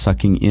gut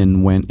sucking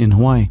in went in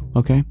Hawaii.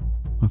 Okay.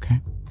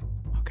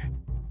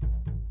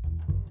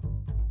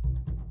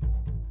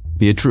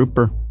 Be a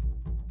trooper.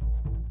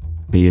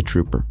 Be a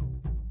trooper.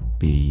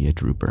 Be a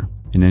trooper.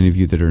 And any of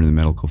you that are in the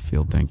medical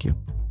field, thank you.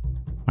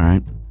 All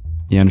right?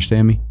 You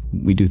understand me?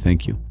 We do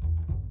thank you.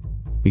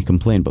 We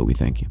complain, but we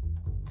thank you.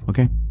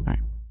 Okay? All right.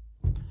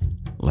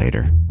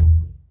 Later.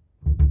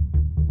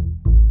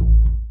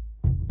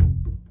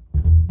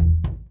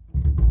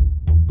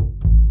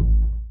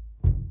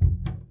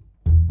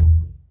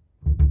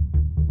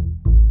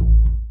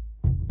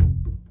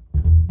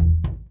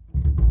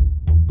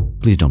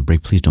 Please don't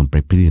break. Please don't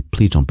break. Please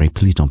don't break.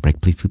 Please don't break.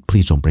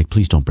 Please don't break.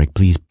 Please don't break.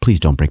 Please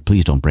don't break.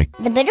 Please don't break.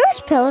 The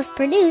Bitterest Pill is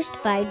produced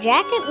by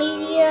Jacket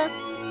Media.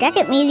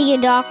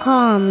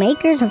 JacketMedia.com,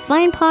 makers of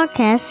fine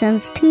podcasts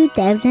since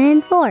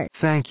 2004.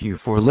 Thank you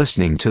for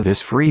listening to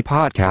this free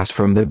podcast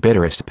from The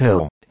Bitterest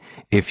Pill.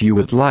 If you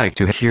would like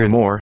to hear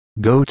more,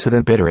 go to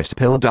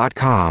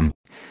thebitterestpill.com.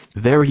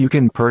 There you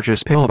can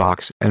purchase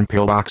PILLBOX and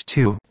PILLBOX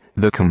 2,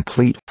 the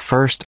complete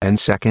first and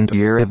second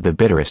year of the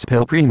Bitterest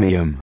Pill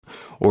Premium.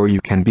 Or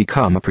you can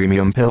become a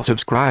Premium Pill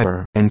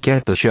subscriber and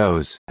get the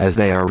shows as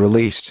they are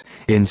released,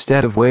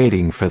 instead of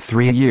waiting for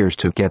 3 years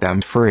to get them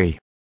free.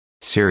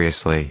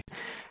 Seriously,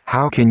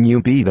 how can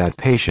you be that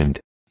patient?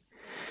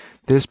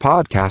 This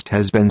podcast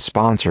has been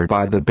sponsored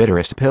by the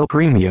Bitterest Pill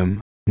Premium,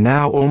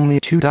 now only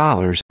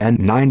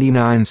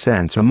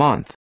 $2.99 a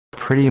month.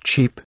 Pretty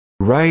cheap,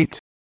 right?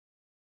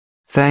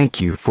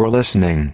 Thank you for listening.